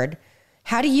forward.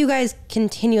 How do you guys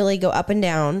continually go up and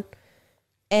down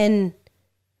and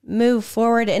move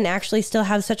forward and actually still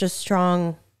have such a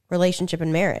strong relationship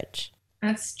and marriage?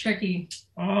 That's tricky.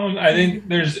 I think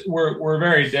we're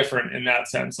very different in that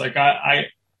sense. Like I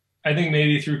think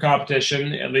maybe through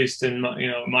competition, at least in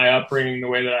my upbringing, the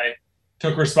way that I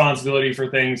took responsibility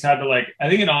for things, had to I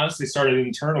think it honestly started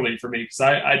internally for me, because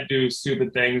I'd do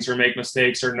stupid things or make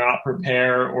mistakes or not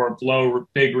prepare or blow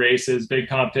big races, big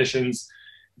competitions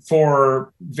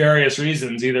for various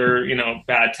reasons, either,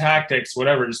 bad tactics,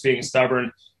 whatever, just being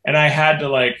stubborn. And I had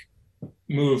to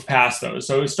move past those.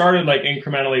 So it started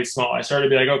incrementally small. I started to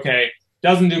be like, okay,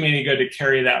 doesn't do me any good to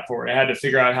carry that forward. I had to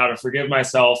figure out how to forgive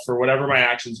myself for whatever my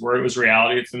actions were. It was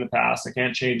reality. It's in the past. I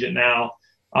can't change it now.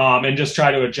 And just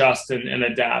try to adjust and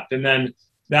adapt. And then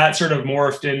that sort of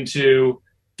morphed into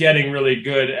getting really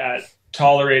good at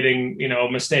tolerating,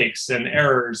 mistakes and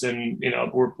errors. And,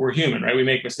 we're human, right? We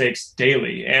make mistakes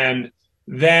daily. And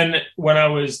then when I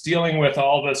was dealing with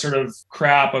all the sort of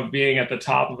crap of being at the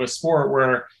top of a sport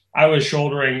where I was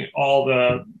shouldering all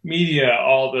the media,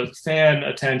 all the fan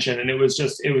attention, and it was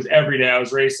every day. I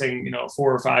was racing,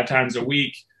 4 or 5 times a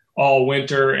week all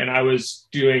winter, and I was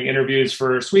doing interviews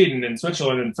for Sweden and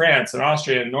Switzerland and France and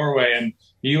Austria and Norway and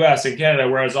the US and Canada,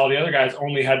 whereas all the other guys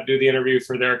only had to do the interview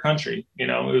for their country. It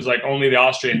was only the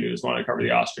Austrian news wanted to cover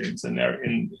the Austrians and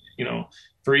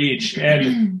for each.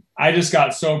 And I just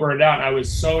got so burned out. I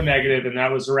was so negative, and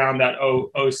that was around that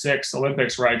 06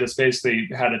 Olympics where I just basically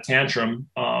had a tantrum,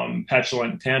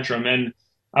 petulant tantrum, and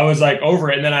I was over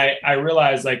it. And then I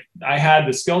realized I had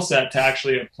the skill set to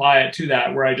actually apply it to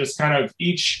that, where I just kind of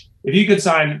if you could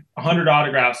sign 100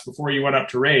 autographs before you went up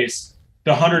to race,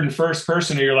 the 101st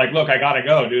person who you're like, look, I gotta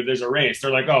go, dude, there's a race.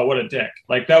 They're like, oh, what a dick.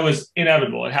 That was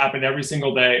inevitable. It happened every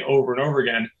single day over and over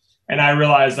again. And I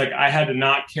realized I had to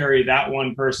not carry that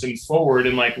one person forward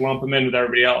and lump them in with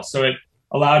everybody else. So it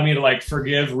allowed me to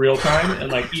forgive real time,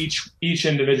 and each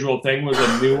individual thing was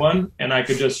a new one, and I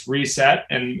could just reset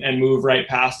and move right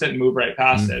past it and move right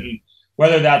past it. And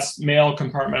whether that's male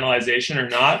compartmentalization or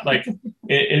not,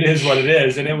 it is what it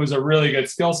is. And it was a really good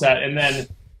skill set. And then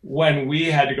when we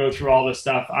had to go through all this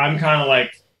stuff, I'm kind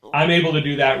of I'm able to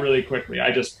do that really quickly.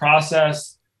 I just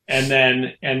process and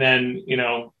then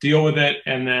deal with it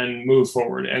and then move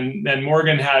forward. And then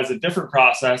Morgan has a different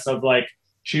process of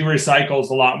she recycles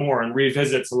a lot more and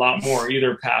revisits a lot more,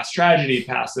 either past tragedy,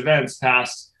 past events,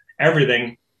 past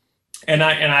everything. And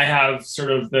I have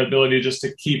sort of the ability just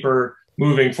to keep her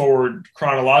moving forward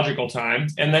chronological time.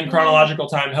 And then chronological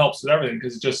time helps with everything,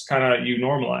 because it just kind of, you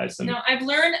normalize them. No, I've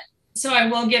learned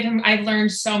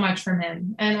so much from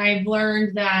him. And I've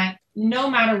learned that no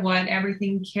matter what,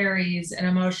 everything carries an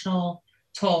emotional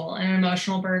toll and an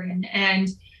emotional burden. And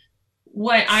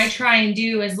what I try and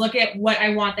do is look at what I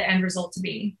want the end result to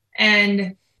be.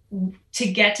 And to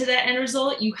get to that end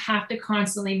result, you have to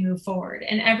constantly move forward.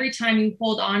 And every time you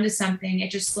hold on to something,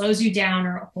 it just slows you down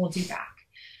or it holds you back.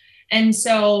 And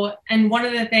one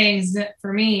of the things that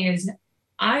for me is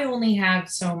I only have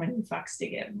so many fucks to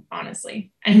give,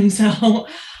 honestly. And so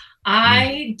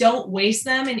I don't waste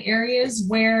them in areas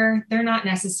where they're not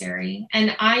necessary.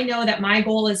 And I know that my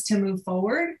goal is to move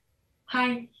forward.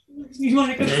 Hi. You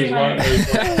want to go say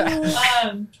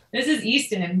hi? This is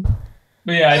Easton.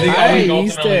 But yeah, I think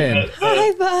Easton.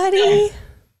 Hi, buddy.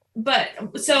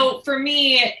 But so for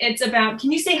me, it's about,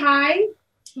 can you say hi?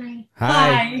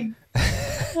 Hi.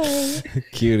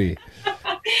 Cutie.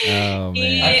 Oh,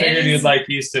 man. I figured you'd like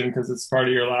Easton because it's part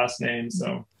of your last name.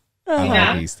 So I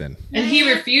yeah. like Easton. And he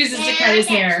refuses to cut his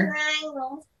hair,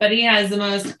 but he has the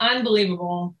most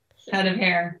unbelievable head of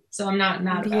hair. So I'm not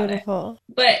Beautiful. About it.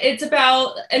 But it's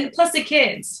about, and plus the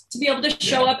kids, to be able to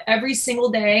show up every single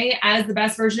day as the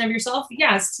best version of yourself.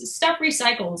 Yes, stuff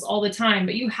recycles all the time,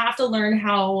 but you have to learn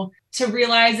how to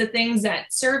realize the things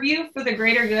that serve you for the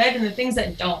greater good and the things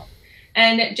that don't.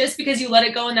 And just because you let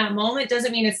it go in that moment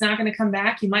doesn't mean it's not going to come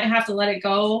back. You might have to let it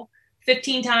go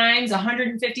 15 times,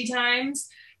 150 times,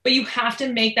 but you have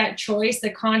to make that choice, the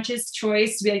conscious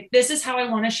choice to be like, this is how I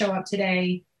want to show up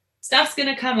today. Stuff's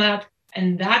going to come up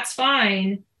and that's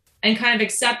fine, and kind of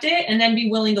accept it and then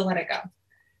be willing to let it go.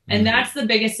 And that's the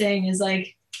biggest thing is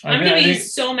I'm going to be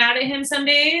so mad at him some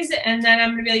days. And then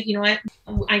I'm going to be like, you know what?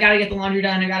 I got to get the laundry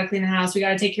done. I got to clean the house. We got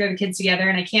to take care of the kids together.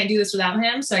 And I can't do this without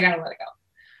him. So I got to let it go.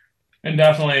 And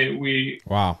definitely we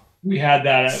had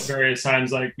that at various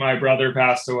times. Like my brother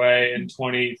passed away in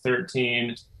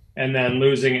 2013 and then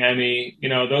losing Emmy, you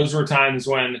know, those were times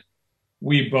when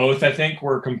we both, I think,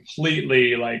 were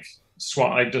completely like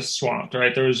swamped,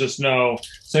 right? There was just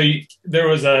there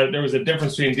was a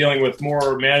difference between dealing with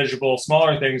more manageable,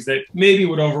 smaller things that maybe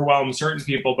would overwhelm certain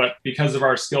people, but because of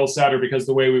our skill set or because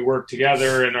the way we work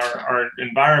together and our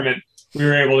environment, we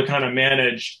were able to kind of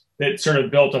manage. That sort of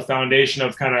built a foundation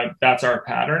of kind of that's our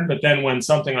pattern. But then when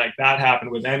something like that happened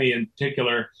with Emmy in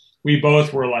particular, we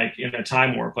both were like in a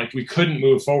time warp. Like we couldn't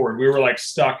move forward. We were like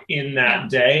stuck in that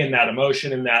day, in that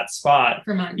emotion, in that spot.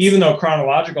 For months. Even though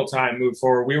chronological time moved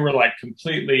forward, we were like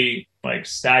completely like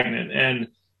stagnant. And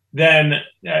then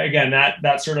again,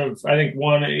 that sort of, I think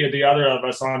one or the other of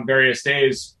us on various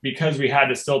days, because we had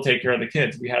to still take care of the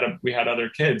kids. We had other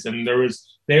kids, and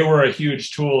they were a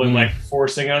huge tool in like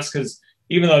forcing us, because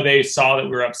even though they saw that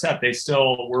we were upset, they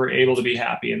still were able to be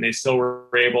happy, and they still were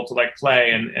able to like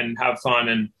play and have fun.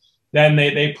 And then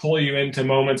they pull you into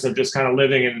moments of just kind of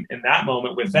living in that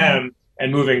moment with them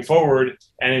and moving forward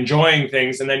and enjoying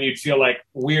things. And then you'd feel like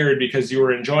weird because you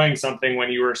were enjoying something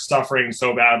when you were suffering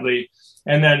so badly.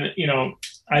 And then, you know,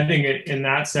 I think in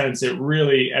that sense, it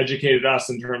really educated us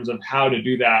in terms of how to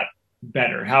do that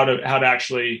better, how to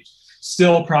actually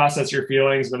still process your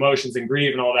feelings and emotions and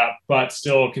grieve and all that, but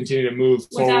still continue to move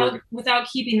forward without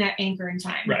keeping that anchor in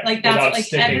time. Right. Like that's without like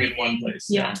sticking everything. In one place.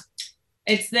 Yeah.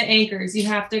 It's the anchors. You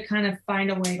have to kind of find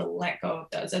a way to let go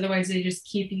of those. Otherwise they just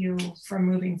keep you from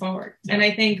moving forward. Yeah. And I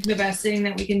think the best thing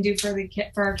that we can do for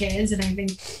our kids, and I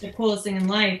think the coolest thing in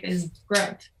life, is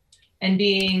growth and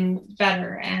being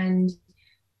better and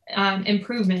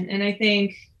improvement. And I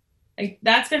think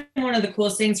that's been one of the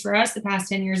coolest things for us the past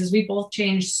 10 years, is we both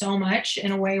changed so much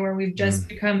in a way where we've just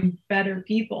become better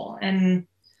people. And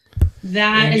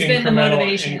that has been the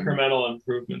motivation. Incremental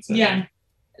improvements. Yeah.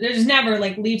 There's never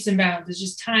like leaps and bounds. It's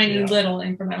just tiny little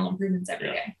incremental improvements every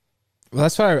day. Well,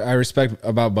 that's what I respect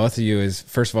about both of you is,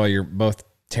 first of all, you're both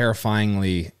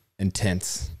terrifyingly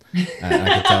intense. I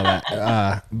can tell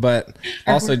that. But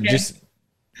also just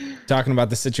talking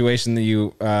about the situation that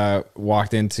you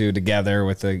walked into together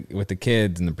with the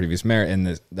kids and the previous marriage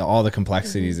and all the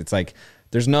complexities. It's like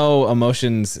there's no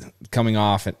emotions coming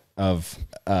off of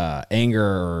anger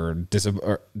or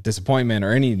disappointment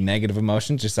or any negative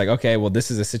emotions. Just like, okay, well,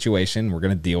 this is a situation, we're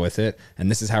going to deal with it, and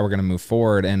this is how we're going to move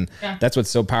forward. And that's what's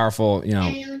so powerful, you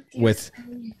know, with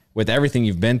everything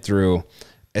you've been through.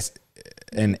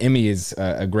 And Emmy is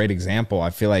a great example.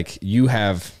 I feel like you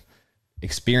have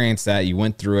experienced that, you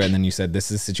went through it, and then you said, this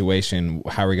is a situation,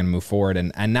 how are we going to move forward?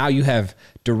 And now you have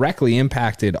directly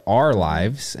impacted our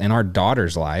lives and our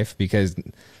daughter's life, because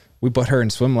we put her in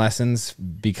swim lessons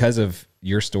because of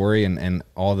your story and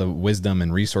all the wisdom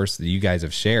and resources that you guys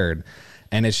have shared.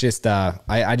 And it's just,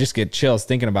 I just get chills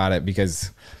thinking about it,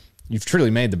 because you've truly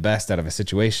made the best out of a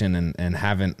situation and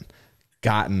haven't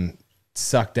gotten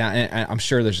sucked down. And I'm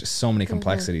sure there's just so many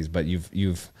complexities, but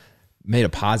you've made a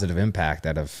positive impact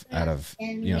out of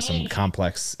you know, some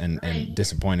complex and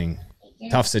disappointing,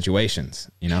 tough situations,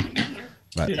 you know.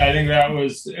 But yeah, I think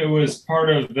it was part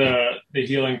of the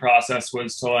healing process,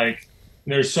 was to like,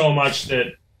 there's so much that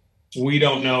we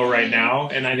don't know right now,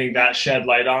 and I think that shed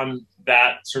light on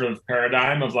that sort of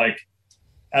paradigm of like,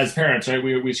 as parents, right?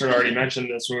 We sort of already mentioned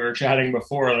this when we were chatting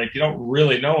before. Like,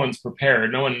 no one's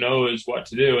prepared, no one knows what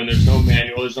to do, and there's no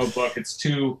manual, there's no book. It's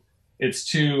too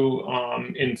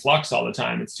in flux all the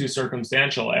time. It's too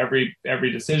circumstantial.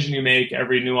 Every decision you make,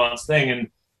 every nuanced thing. And,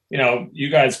 you know, you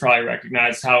guys probably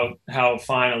recognize how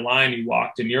fine a line you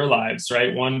walked in your lives,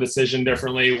 right? One decision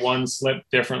differently, one slip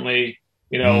differently,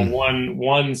 you know,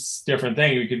 one different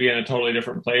thing. You could be in a totally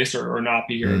different place or not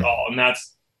be here at all. And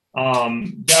that's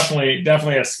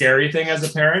definitely a scary thing as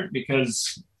a parent,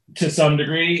 because to some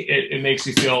degree it makes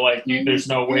you feel like there's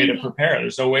no way to prepare.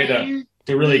 There's no way to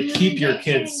really keep your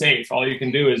kids safe. All you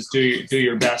can do is do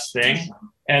your best thing.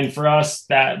 And for us,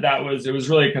 it was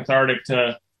really cathartic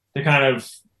to kind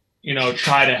of, you know,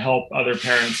 try to help other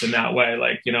parents in that way.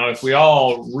 Like, you know, if we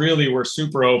all really were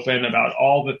super open about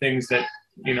all the things that,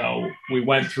 you know, we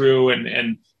went through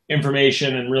and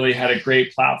information, and really had a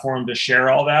great platform to share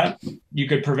all that, you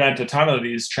could prevent a ton of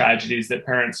these tragedies that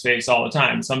parents face all the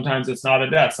time. Sometimes it's not a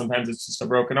death, sometimes it's just a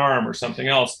broken arm or something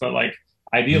else, but like,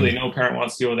 ideally no parent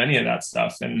wants to deal with any of that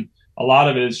stuff. And a lot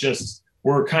of it is just,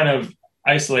 we're kind of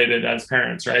isolated as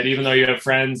parents, right? Even though you have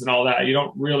friends and all that,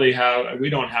 we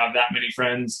don't have that many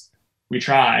friends we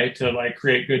try to like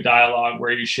create good dialogue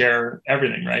where you share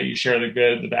everything, right? You share the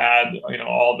good, the bad, you know,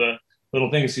 all the little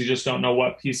things. You just don't know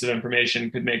what piece of information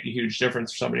could make a huge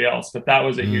difference for somebody else. But that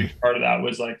was a huge part of that,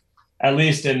 was like, at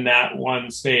least in that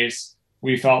one space,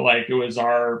 we felt like it was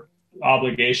our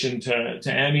obligation to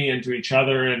Emmy and to each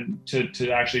other, and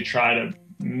to actually try to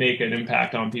make an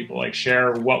impact on people, like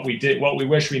share what we did, what we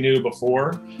wish we knew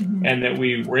before, and that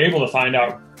we were able to find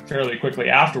out fairly quickly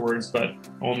afterwards, but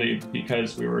only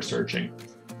because we were searching.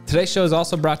 Today's show is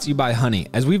also brought to you by Honey.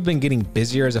 As we've been getting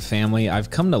busier as a family, I've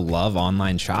come to love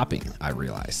online shopping, I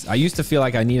realized. I used to feel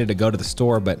like I needed to go to the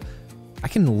store, but I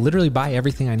can literally buy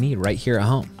everything I need right here at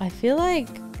home. I feel like,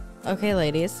 okay,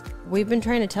 ladies, we've been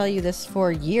trying to tell you this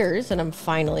for years, and I'm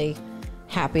finally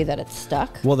happy that it's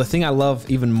stuck. Well, the thing I love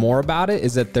even more about it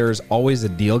is that there's always a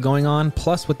deal going on.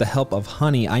 Plus, with the help of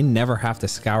Honey, I never have to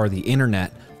scour the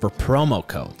internet for promo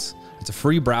codes. It's a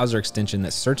free browser extension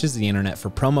that searches the internet for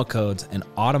promo codes and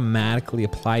automatically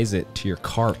applies it to your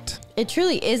cart. It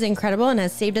truly is incredible and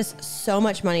has saved us so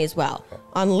much money as well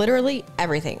on literally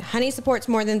everything. Honey supports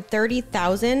more than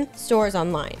 30,000 stores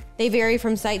online. They vary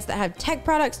from sites that have tech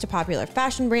products to popular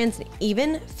fashion brands and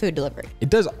even food delivery.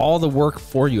 It does all the work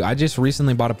for you. I just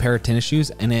recently bought a pair of tennis shoes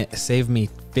and it saved me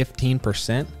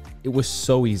 15%. It was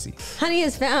so easy. Honey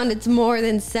has found its more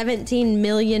than 17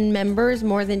 million members,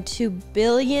 more than $2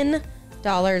 billion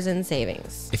in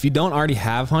savings. If you don't already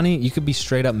have Honey, you could be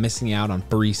straight up missing out on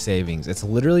free savings. It's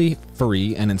literally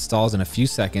free and installs in a few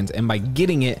seconds. And by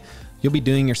getting it, you'll be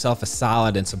doing yourself a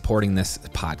solid and supporting this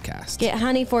podcast. Get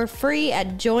Honey for free at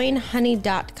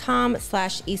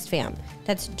joinhoney.com/EastFam.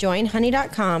 That's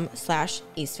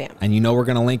joinhoney.com/EastFam. And you know we're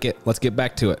going to link it. Let's get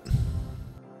back to it.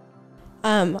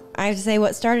 I have to say,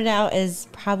 what started out as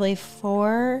probably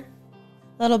 4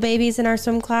 little babies in our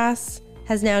swim class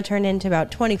has now turned into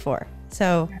about 24.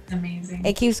 So that's amazing.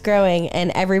 It keeps growing,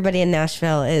 and everybody in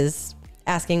Nashville is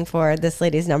asking for this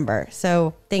lady's number.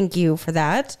 So thank you for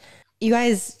that. You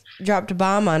guys dropped a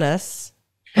bomb on us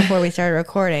before we started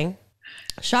recording.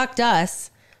 Shocked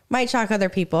us, might shock other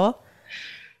people.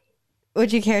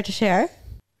 Would you care to share?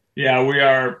 Yeah, we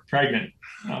are pregnant.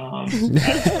 As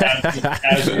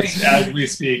we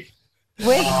speak,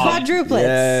 with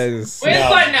quadruplets.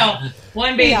 Yes.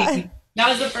 One baby. Yeah. That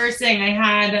was the first thing. I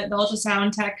had the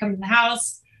ultrasound tech come to the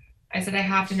house. I said, I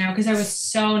have to know, because I was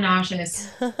so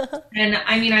nauseous. And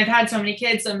I mean, I've had so many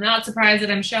kids, so I'm not surprised that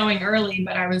I'm showing early,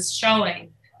 but I was showing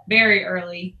very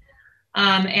early.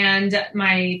 And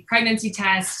my pregnancy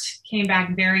test came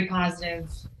back very positive,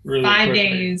 really 5 quickly.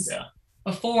 Days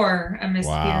before a missed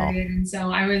period. And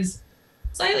so I was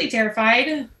slightly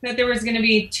terrified that there was going to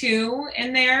be 2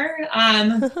 in there.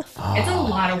 It's a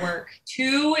lot of work.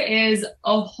 2 is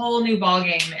a whole new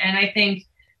ballgame. And I think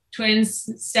twins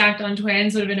stacked on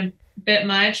twins would have been a bit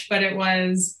much, but it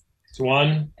was. It's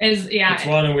 1. It's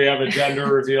 1, and we have a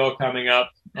gender reveal coming up.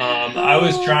 I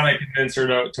was trying to convince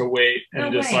her to wait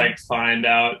and like find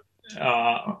out,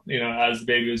 as the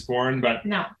baby was born, but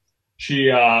no. She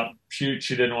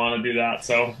didn't want to do that.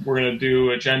 So we're going to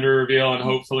do a gender reveal, and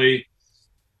hopefully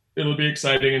it'll be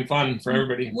exciting and fun for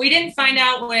everybody. We didn't find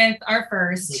out with our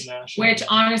first, which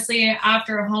honestly,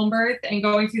 after a home birth and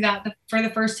going through that for the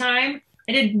first time,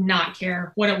 I did not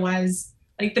care what it was.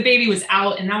 Like, the baby was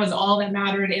out, and that was all that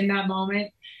mattered in that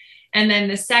moment. And then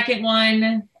the second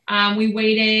one, we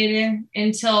waited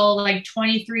until like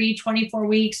 23, 24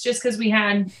 weeks, just because we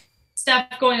had stuff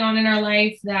going on in our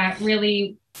life that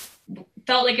really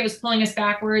felt like it was pulling us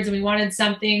backwards, and we wanted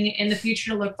something in the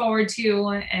future to look forward to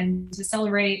and to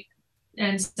celebrate.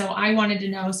 And so I wanted to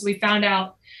know. So we found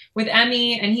out with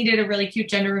Emmy, and he did a really cute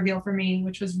gender reveal for me,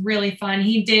 which was really fun.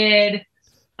 He did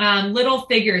little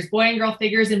figures, boy and girl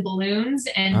figures in balloons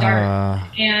and dart.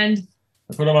 And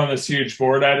I put them on this huge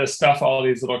board. I had to stuff all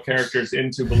these little characters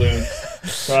into balloons.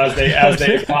 So as they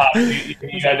pop, you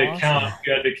had to count.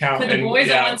 You had to count. Put the boys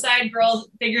on one side, girls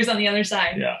figures on the other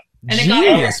side. Yeah. And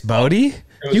genius, Bode.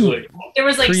 There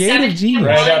was like 7 genius.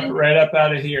 Right up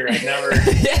out of here. I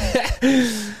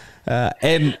never.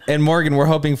 And Morgan, we're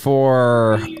hoping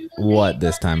for what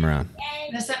this time around?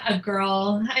 That's a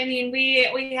girl. I mean,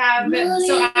 we have.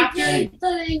 So after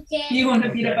you want a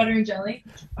peanut butter and jelly.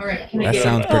 All right. That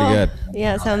sounds pretty good.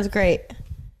 Yeah, it sounds great.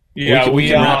 Yeah, we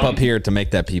can wrap up here to make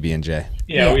that PB&J.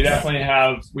 Yeah, we definitely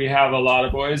have a lot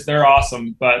of boys. They're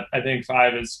awesome, but I think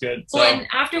 5 is good. So well, and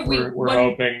after we're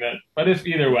hoping that. But if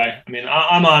either way, I mean,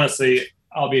 I'm honestly,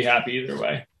 I'll be happy either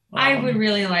way. I would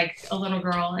really like a little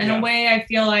girl. In a way, I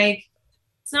feel like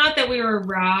it's not that we were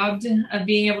robbed of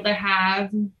being able to have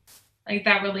like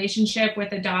that relationship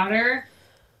with a daughter,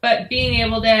 but being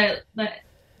able to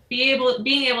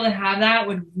have that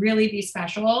would really be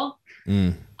special.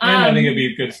 And I think it'd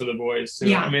be good for the boys too.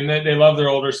 Yeah. I mean, they love their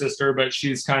older sister, but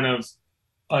she's kind of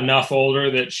enough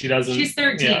older that she doesn't. She's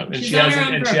 13. Yeah, and she's she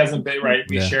hasn't been right.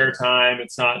 We share time.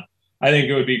 It's not. I think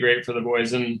it would be great for the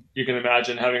boys, and you can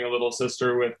imagine having a little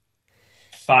sister with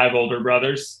 5 older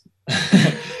brothers.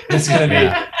 It's gonna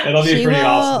be. It'll be pretty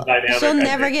awesome dynamic. She'll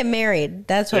never get married.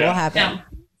 That's what will happen. No.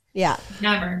 Yeah,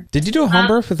 never. Did you do a home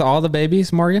birth with all the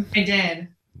babies, Morgan? I did.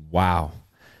 Wow.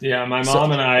 Yeah, my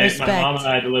mom and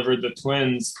I delivered the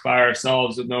twins by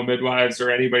ourselves with no midwives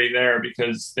or anybody there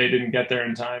because they didn't get there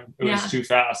in time. It was too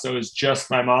fast. So it was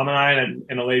just my mom and I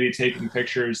and a lady taking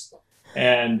pictures,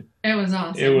 and it was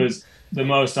awesome. It was the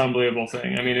most unbelievable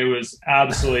thing. I mean, it was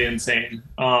absolutely insane.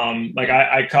 Like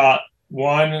I caught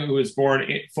one who was born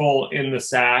full in the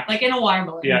sack, like in a water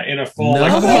balloon. Yeah, in a full. No.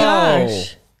 Like, oh my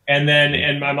gosh.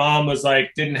 And my mom was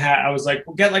like, I was like,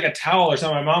 well, get like a towel or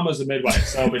something. My mom was a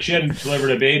midwife, but she hadn't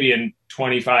delivered a baby in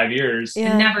 25 years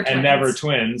and never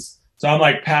twins. So I'm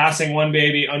like passing one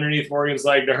baby underneath Morgan's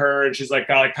leg to her, and she's like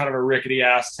got like kind of a rickety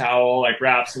ass towel, like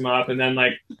wraps him up, and then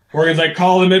like Morgan's like,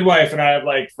 call the midwife, and I have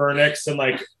like vernix and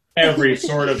like every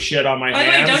sort of shit on my hands. By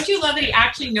the way, don't you love that he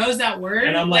actually knows that word?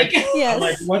 And I'm like, I'm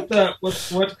like, what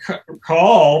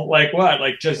call? Like what?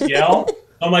 Like just yell?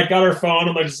 I'm like, got her phone.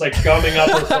 I'm like, just like gumming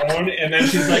up her phone. And then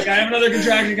she's like, I have another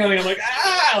contraction coming. I'm like,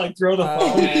 like throw the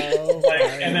phone.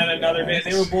 And then another baby.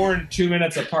 They were born 2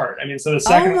 minutes apart. I mean, so the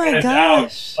second one is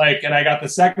out. Like, and I got the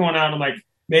second one out. And I'm like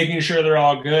making sure they're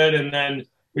all good. And then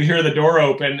we hear the door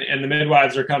open and the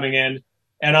midwives are coming in.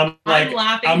 And I'm like,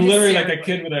 I'm literally like a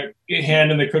kid with a hand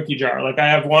in the cookie jar. Like I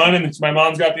have one and my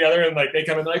mom's got the other, and like they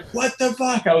come in like, what the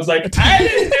fuck? I was like, I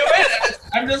didn't do it.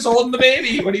 I'm just holding the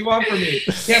baby. What do you want from me?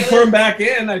 Can't put him back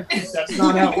in. That's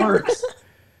not how it works.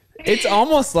 It's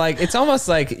almost like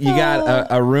you got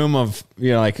a room of,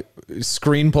 like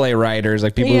screenplay writers,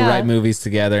 like people who write movies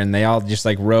together, and they all just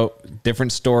like wrote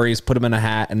different stories, put them in a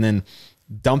hat, and then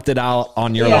dumped it out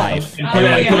on your life and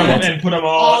put them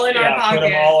all in our pocket. Put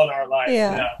them all in our life.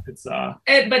 Yeah, it's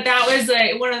but that was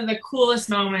like one of the coolest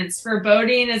moments for Bode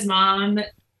and his mom.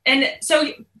 And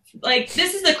so like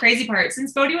this is the crazy part.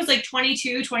 Since Bode was like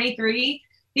 22, 23,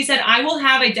 he said, I will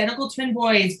have identical twin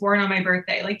boys born on my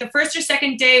birthday. Like the first or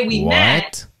second day we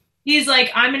met, he's like,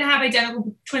 I'm gonna have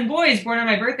identical twin boys born on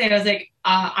my birthday. I was like,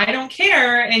 I don't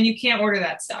care, and you can't order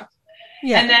that stuff.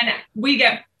 And then we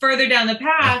get further down the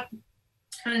path.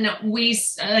 And we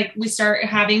start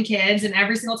having kids, and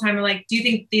every single time we're like, do you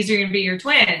think these are going to be your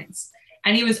twins?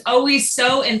 And he was always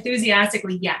so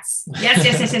enthusiastically, yes.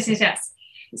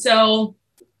 So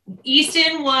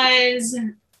Easton was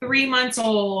 3 months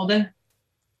old.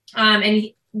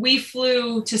 And we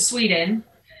flew to Sweden,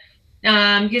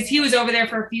 because he was over there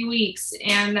for a few weeks,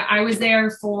 and I was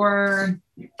there for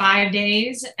 5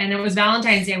 days, and it was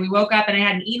Valentine's Day. We woke up and I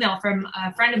had an email from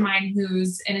a friend of mine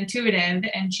who's an intuitive,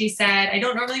 and she said, I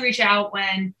don't normally reach out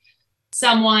when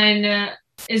someone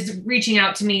is reaching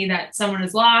out to me that someone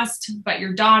is lost, but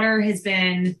your daughter has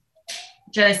been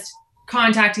just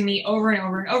contacting me over and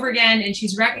over and over again, and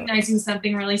she's recognizing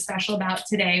something really special about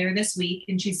today or this week,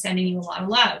 and she's sending you a lot of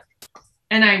love.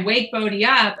 And I wake Bode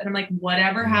up and I'm like,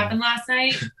 whatever happened last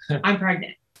night, I'm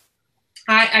pregnant.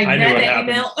 I read that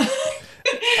email.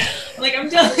 Like, I'm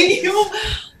telling you,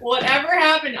 whatever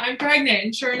happened, I'm pregnant.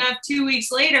 And sure enough, 2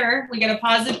 weeks later, we get a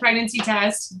positive pregnancy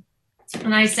test.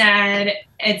 And I said,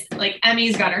 it's like,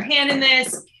 Emmy's got her hand in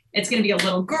this. It's going to be a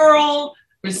little girl.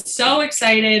 I was so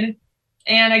excited.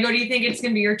 And I go, do you think it's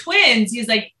going to be your twins? He's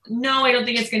like, no, I don't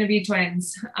think it's going to be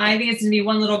twins. I think it's going to be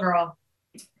one little girl.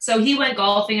 So he went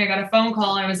golfing. I got a phone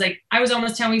call. I was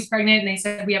almost 10 weeks pregnant. And they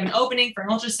said, we have an opening for an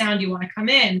ultrasound. Do you want to come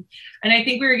in? And I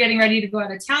think we were getting ready to go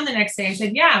out of town the next day. I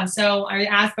said, yeah. So I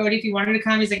asked Bode if he wanted to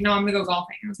come. He's like, no, I'm going to go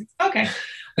golfing. I was like, okay,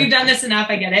 we've done this enough.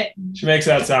 I get it. She makes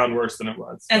that sound worse than it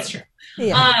was. That's true.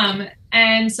 Yeah.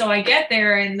 And so I get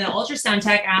there and the ultrasound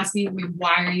tech asked me,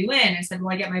 why are you in? I said,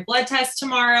 well, I get my blood test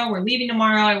tomorrow. We're leaving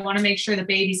tomorrow. I want to make sure the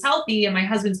baby's healthy. And my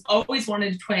husband's always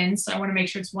wanted twins. So I want to make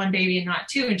sure it's one baby and not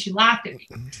two. And she laughed at me.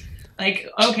 Like,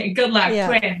 okay, good luck,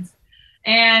 twins.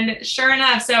 And sure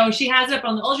enough, so she has it up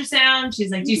on the ultrasound.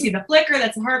 She's like, do you see the flicker?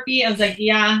 That's a heartbeat. I was like,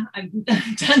 yeah, I've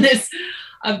done this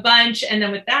a bunch. And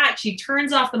then with that, she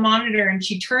turns off the monitor and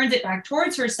she turns it back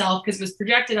towards herself because it was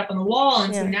projected up on the wall.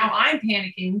 And so now I'm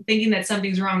panicking, thinking that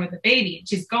something's wrong with the baby. And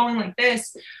she's going like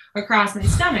this across my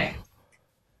stomach.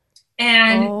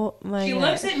 And she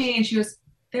looks at me and she goes,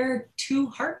 there are 2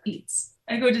 heartbeats.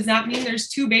 I go, does that mean there's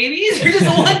 2 babies? Or does the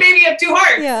one baby have 2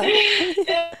 hearts?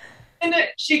 Yeah. And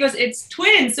she goes, it's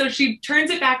twins. So she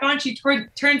turns it back on. She turns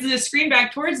the screen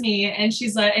back towards me, and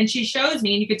she's like, and she shows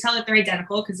me, and you could tell that they're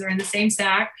identical because they're in the same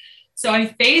sack. So I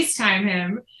FaceTime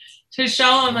him, to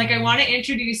show him, like, I want to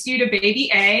introduce you to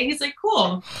baby A. He's like,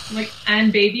 cool. I'm like,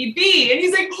 and baby B. And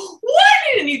he's like,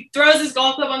 what? And he throws his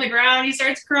golf club on the ground. He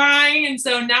starts crying. And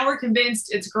so now we're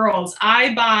convinced it's girls.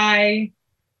 I buy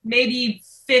maybe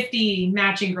 50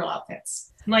 matching girl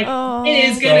outfits. I'm like, it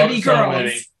is going to be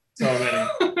girls. So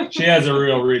many. She has a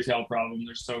real retail problem.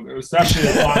 They're so good, especially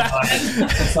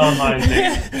this online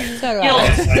thing. So Guilt.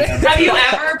 Have you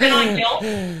ever been on Guilt?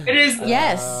 It is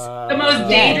the most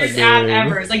dangerous app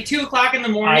ever. It's like 2 o'clock in the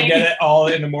morning. I get it all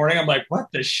in the morning. I'm like,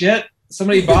 what the shit?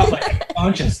 Somebody bought like a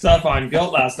bunch of stuff on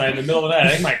Guilt last night in the middle of the night. I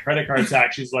think my credit card's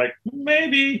hacked. She's like,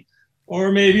 maybe.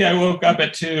 Or maybe I woke up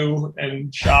at 2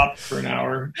 and shopped for an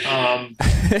hour.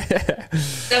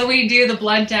 So we do the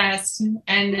blood test,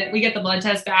 and we get the blood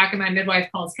test back, and my midwife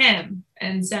calls him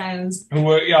and says,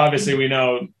 obviously we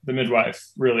know the midwife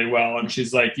really well. And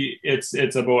she's like, it's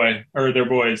a boy, or they're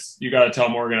boys. You got to tell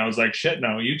Morgan. I was like, shit,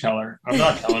 no, you tell her. I'm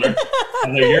not telling her.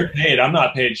 I'm like, you're paid. I'm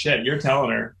not paid shit. You're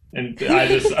telling her. And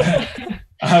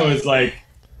I was like,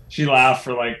 she laughed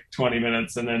for like 20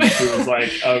 minutes, and then she was like,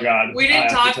 oh God. We didn't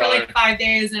talk for like 5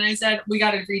 days, and I said, we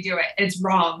got to redo it. It's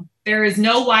wrong. There is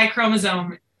no Y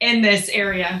chromosome in this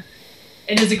area.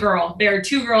 It is a girl. There are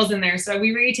 2 girls in there. So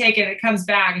we retake it. It comes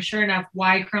back. And sure enough,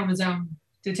 Y chromosome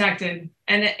detected.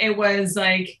 And it was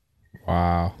like,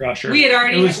 wow. We had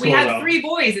already, we had 3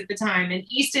 boys at the time, and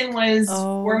Easton was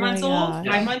 4 months old,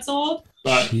 5 months old.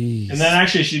 But, and then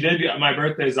actually she did, my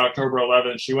birthday is October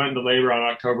 11th. She went into labor on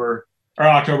October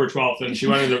 12th, and she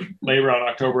went into labor on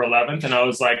October 11th, and I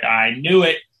was like, I knew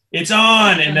it, it's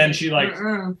on. And then she like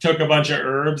took a bunch of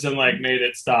herbs and like made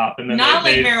it stop, and then not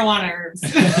like marijuana herbs.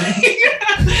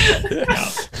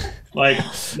 like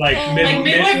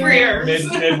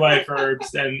midwife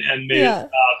herbs and made it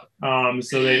stop.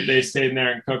 So they stayed in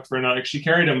there and cooked for another. She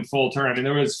carried them full term. I mean,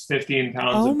 there was 15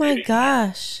 pounds. Oh my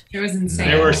gosh, it was insane.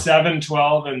 They were 7,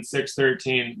 12, and 6,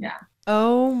 13. Yeah.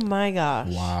 Oh my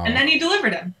gosh. Wow. And then he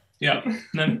delivered him. Yeah, and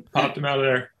then popped him out of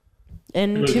there.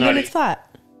 In 2 minutes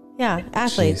flat. Yeah,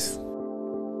 athletes. Jeez.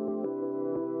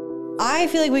 I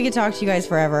feel like we could talk to you guys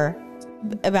forever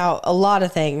about a lot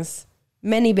of things.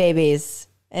 Many babies.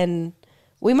 And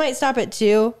we might stop at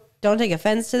 2. Don't take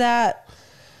offense to that.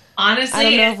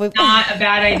 Honestly, it's not a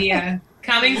bad idea.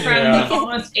 Coming from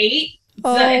almost 8,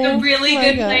 it's a really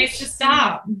good place to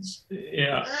stop.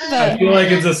 Yeah, I feel like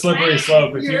it's a slippery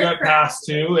slope. If you get past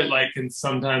 2, it like can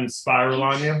sometimes spiral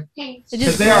on you.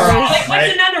 Because they are awesome, right?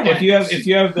 What's another one? If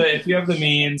you have the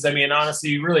means, I mean,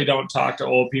 honestly, you really don't talk to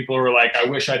old people who are like, I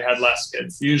wish I'd had less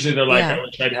kids. Usually they're like, I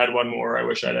wish I'd had one more. I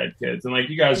wish I'd had kids. And like,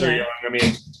 you guys are young. I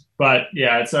mean, but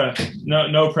yeah, it's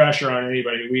no pressure on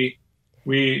anybody.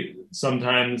 We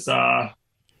sometimes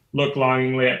look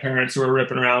longingly at parents who are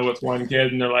ripping around with one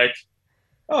kid, and they're like,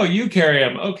 oh, you carry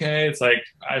him. Okay. It's like,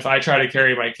 if I try to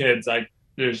carry my kids,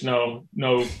 there's no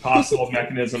possible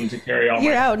mechanism to carry all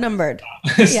You're outnumbered.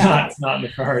 It's not in the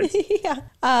cards. Yeah.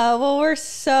 Well, we're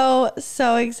so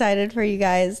excited for you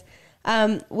guys.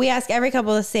 We ask every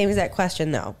couple the same exact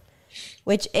question though,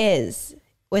 which is,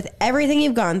 with everything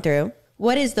you've gone through,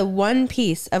 what is the one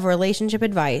piece of relationship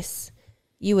advice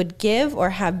you would give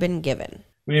or have been given?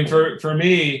 I mean, for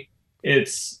me,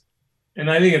 it's, and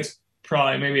I think it's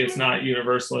probably, maybe it's not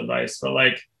universal advice, but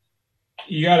like,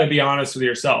 you got to be honest with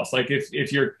yourself. Like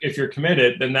if you're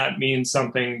committed, then that means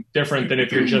something different than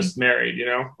if you're just married, you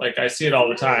know? Like I see it all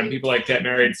the time. People like get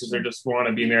married because they just want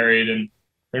to be married and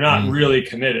they're not really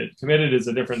committed. Committed is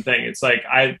a different thing. It's like,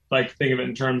 I like to think of it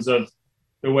in terms of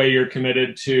the way you're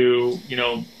committed to, you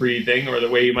know, breathing, or the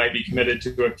way you might be committed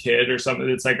to a kid or something.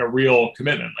 It's like a real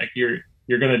commitment. Like you're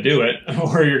going to do it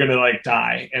or you're going to like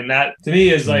die. And that to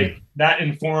me is like, that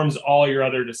informs all your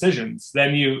other decisions.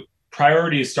 Then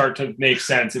priorities start to make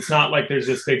sense. It's not like there's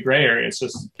this big gray area.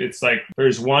 It's like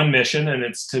there's one mission, and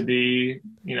it's to be,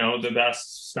 you know, the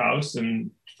best spouse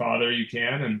and father you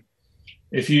can. And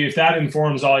if that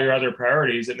informs all your other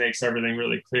priorities, it makes everything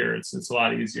really clear. It's a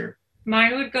lot easier.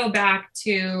 Mine would go back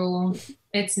to,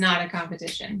 it's not a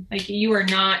competition. Like you are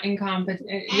not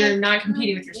you're not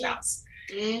competing with your spouse.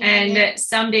 And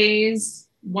some days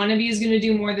one of you is going to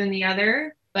do more than the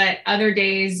other, but other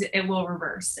days it will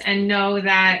reverse. And know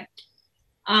that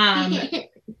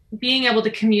being able to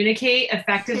communicate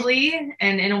effectively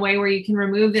and in a way where you can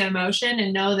remove the emotion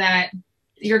and know that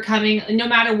you're coming, no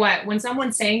matter what, when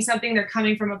someone's saying something, they're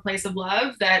coming from a place of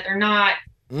love, that they're not,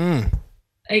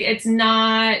 it's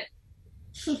not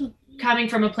coming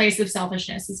from a place of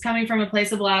selfishness. It's coming from a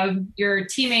place of love. Your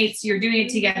teammates, you're doing it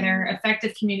together.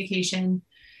 Effective communication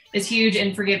is huge,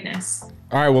 and forgiveness.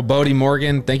 All right. Well, Bode,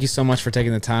 Morgan, thank you so much for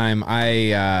taking the time.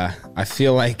 I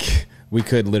feel like we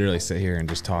could literally sit here and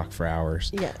just talk for hours.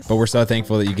 Yes. But we're so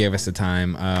thankful that you gave us the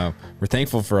time. We're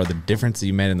thankful for the difference that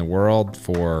you made in the world,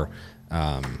 for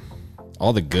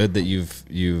all the good that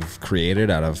you've created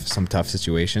out of some tough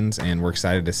situations, and we're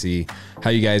excited to see how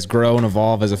you guys grow and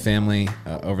evolve as a family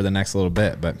over the next little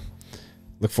bit. But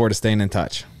look forward to staying in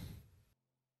touch.